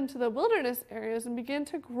spread into the wilderness areas and began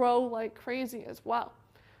to grow like crazy as well.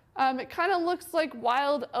 It kind of looks like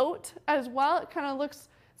wild oat as well.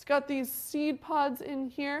 It's got these seed pods in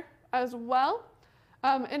here as well.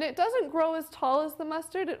 And it doesn't grow as tall as the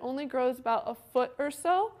mustard. It only grows about a foot or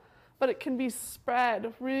so, but it can be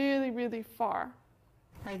spread really, really far.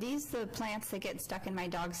 Are these the plants that get stuck in my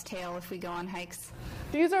dog's tail if we go on hikes?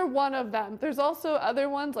 These are one of them. There's also other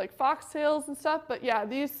ones like foxtails and stuff, but yeah,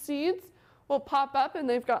 these seeds will pop up and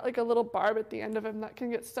they've got like a little barb at the end of them that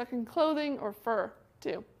can get stuck in clothing or fur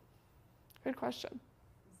too. Good question.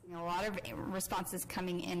 A lot of responses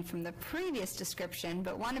coming in from the previous description,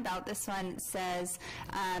 but one about this one says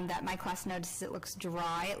that my class notices it looks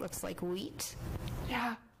dry. It looks like wheat.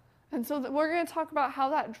 Yeah, and so we're going to talk about how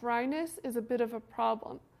that dryness is a bit of a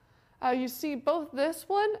problem. You see both this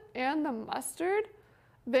one and the mustard,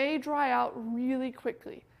 they dry out really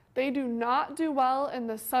quickly. They do not do well in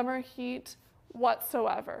the summer heat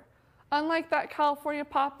whatsoever. Unlike that California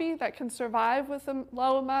poppy that can survive with a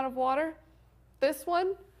low amount of water, this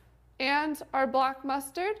one and our black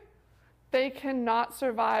mustard, they cannot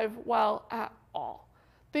survive well at all.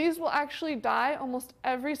 These will actually die almost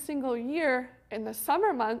every single year in the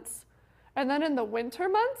summer months, and then in the winter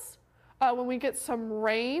months, when we get some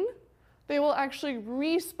rain, they will actually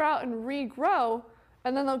re-sprout and regrow,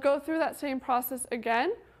 and then they'll go through that same process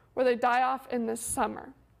again, where they die off in the summer.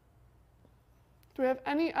 Do we have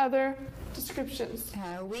any other descriptions?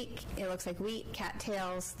 Wheat, it looks like wheat.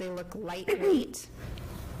 Cattails, they look lightweight.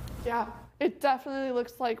 Yeah, it definitely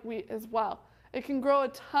looks like wheat as well. It can grow a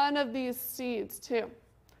ton of these seeds too.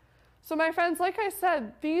 So my friends, like I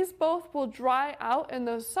said, these both will dry out in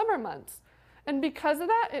those summer months. And because of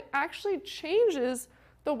that, it actually changes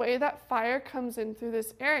the way that fire comes in through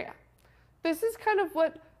this area. This is kind of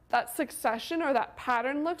what that succession or that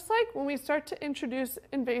pattern looks like when we start to introduce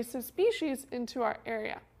invasive species into our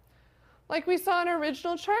area. Like we saw in our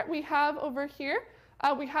original chart, we have over here,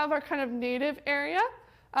 we have our kind of native area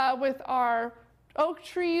with our oak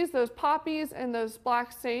trees, those poppies, and those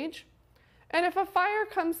black sage. And if a fire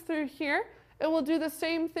comes through here, it will do the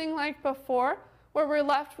same thing like before, where we're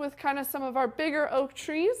left with kind of some of our bigger oak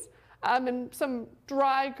trees and some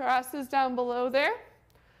dry grasses down below there.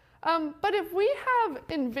 But if we have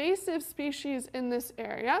invasive species in this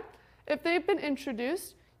area, if they've been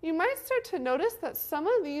introduced, you might start to notice that some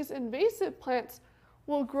of these invasive plants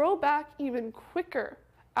will grow back even quicker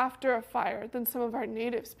after a fire than some of our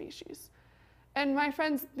native species. And my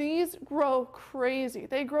friends, these grow crazy.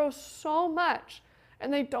 They grow so much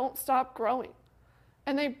and they don't stop growing.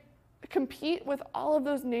 And they compete with all of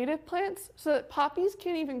those native plants so that poppies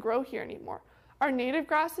can't even grow here anymore. Our native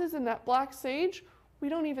grasses and that black sage, we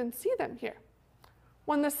don't even see them here.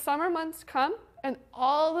 When the summer months come and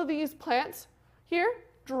all of these plants here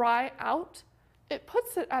dry out, it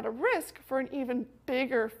puts it at a risk for an even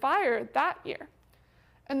bigger fire that year.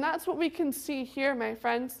 And that's what we can see here, my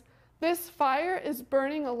friends. This fire is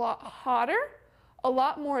burning a lot hotter, a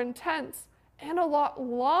lot more intense, and a lot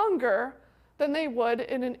longer than they would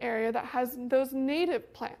in an area that has those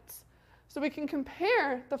native plants. So we can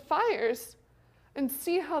compare the fires and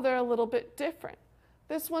see how they're a little bit different.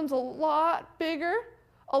 This one's a lot bigger,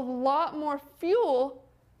 a lot more fuel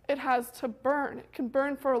it has to burn. It can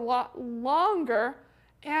burn for a lot longer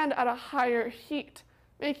and at a higher heat,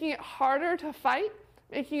 making it harder to fight,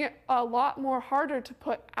 making it a lot more harder to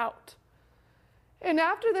put out. And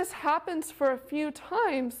after this happens for a few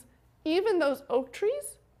times, even those oak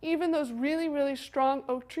trees, even those really, really strong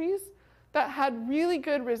oak trees that had really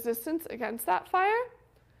good resistance against that fire,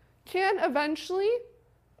 can eventually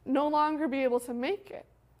no longer be able to make it.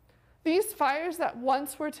 These fires that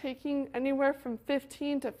once were taking anywhere from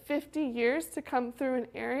 15 to 50 years to come through an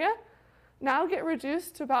area now get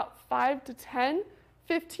reduced to about 5 to 10,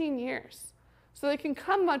 15 years. So they can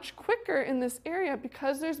come much quicker in this area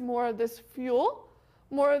because there's more of this fuel,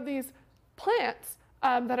 more of these plants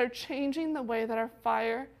that are changing the way that our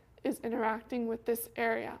fire is interacting with this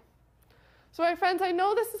area. So my friends, I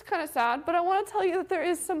know this is kind of sad, but I want to tell you that there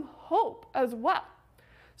is some hope as well.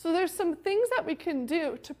 So there's some things that we can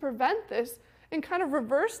do to prevent this and kind of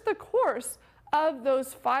reverse the course of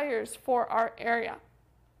those fires for our area.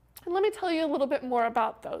 And let me tell you a little bit more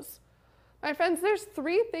about those. My friends, there's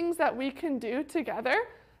 3 things that we can do together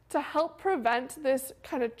to help prevent this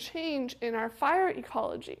kind of change in our fire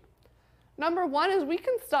ecology. Number 1 is we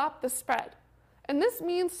can stop the spread. And this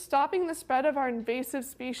means stopping the spread of our invasive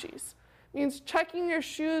species. It means checking your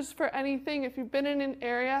shoes for anything. If you've been in an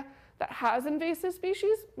area that has invasive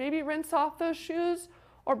species, maybe rinse off those shoes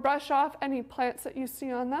or brush off any plants that you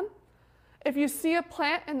see on them. If you see a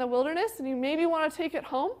plant in the wilderness and you maybe want to take it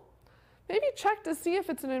home, maybe check to see if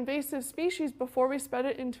it's an invasive species before we spread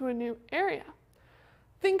it into a new area.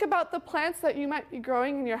 Think about the plants that you might be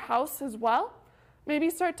growing in your house as well. Maybe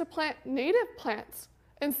start to plant native plants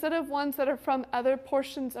instead of ones that are from other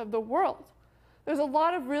portions of the world. There's a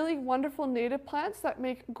lot of really wonderful native plants that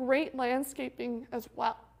make great landscaping as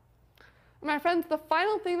well. My friends, the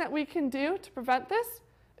final thing that we can do to prevent this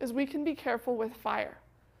is we can be careful with fire.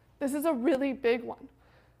 This is a really big one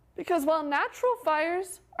because while natural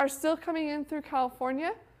fires are still coming in through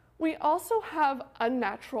California, we also have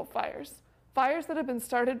unnatural fires, fires that have been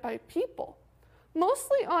started by people,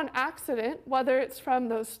 mostly on accident, whether it's from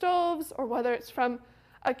those stoves or whether it's from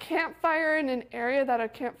a campfire in an area that a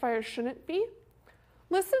campfire shouldn't be.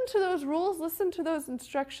 Listen to those rules, listen to those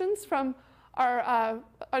instructions from our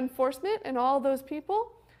enforcement and all those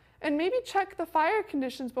people, and maybe check the fire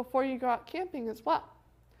conditions before you go out camping as well.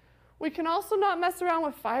 We can also not mess around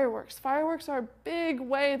with fireworks. Fireworks are a big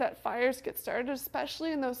way that fires get started,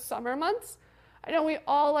 especially in those summer months. I know we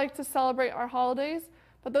all like to celebrate our holidays,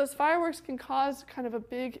 but those fireworks can cause kind of a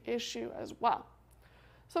big issue as well.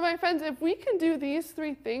 So my friends, if we can do these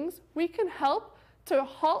 3 things, we can help to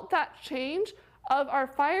halt that change of our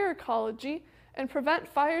fire ecology and prevent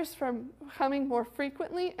fires from becoming more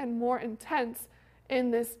frequently and more intense in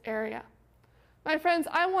this area. My friends,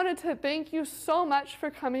 I wanted to thank you so much for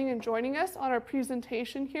coming and joining us on our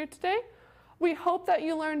presentation here today. We hope that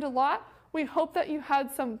you learned a lot. We hope that you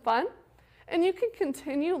had some fun. And you can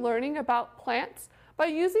continue learning about plants by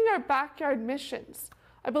using our backyard missions.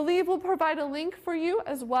 I believe we'll provide a link for you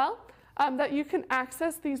as well that you can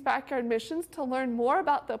access these backyard missions to learn more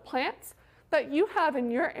about the plants that you have in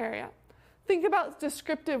your area. Think about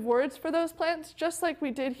descriptive words for those plants, just like we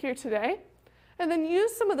did here today, and then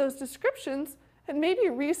use some of those descriptions and maybe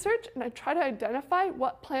research and try to identify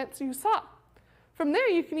what plants you saw. From there,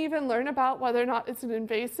 you can even learn about whether or not it's an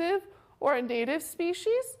invasive or a native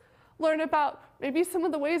species, learn about maybe some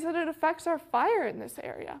of the ways that it affects our fire in this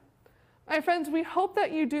area. My friends, we hope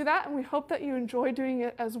that you do that, and we hope that you enjoy doing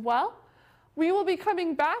it as well. We will be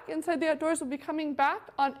coming back, Inside the Outdoors will be coming back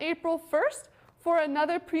on April 1st for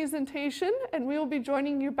another presentation, and we will be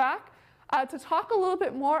joining you back to talk a little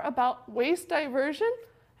bit more about waste diversion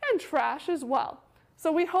and trash as well.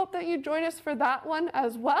 So we hope that you join us for that one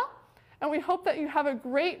as well, and we hope that you have a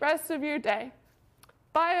great rest of your day.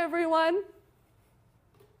 Bye, everyone.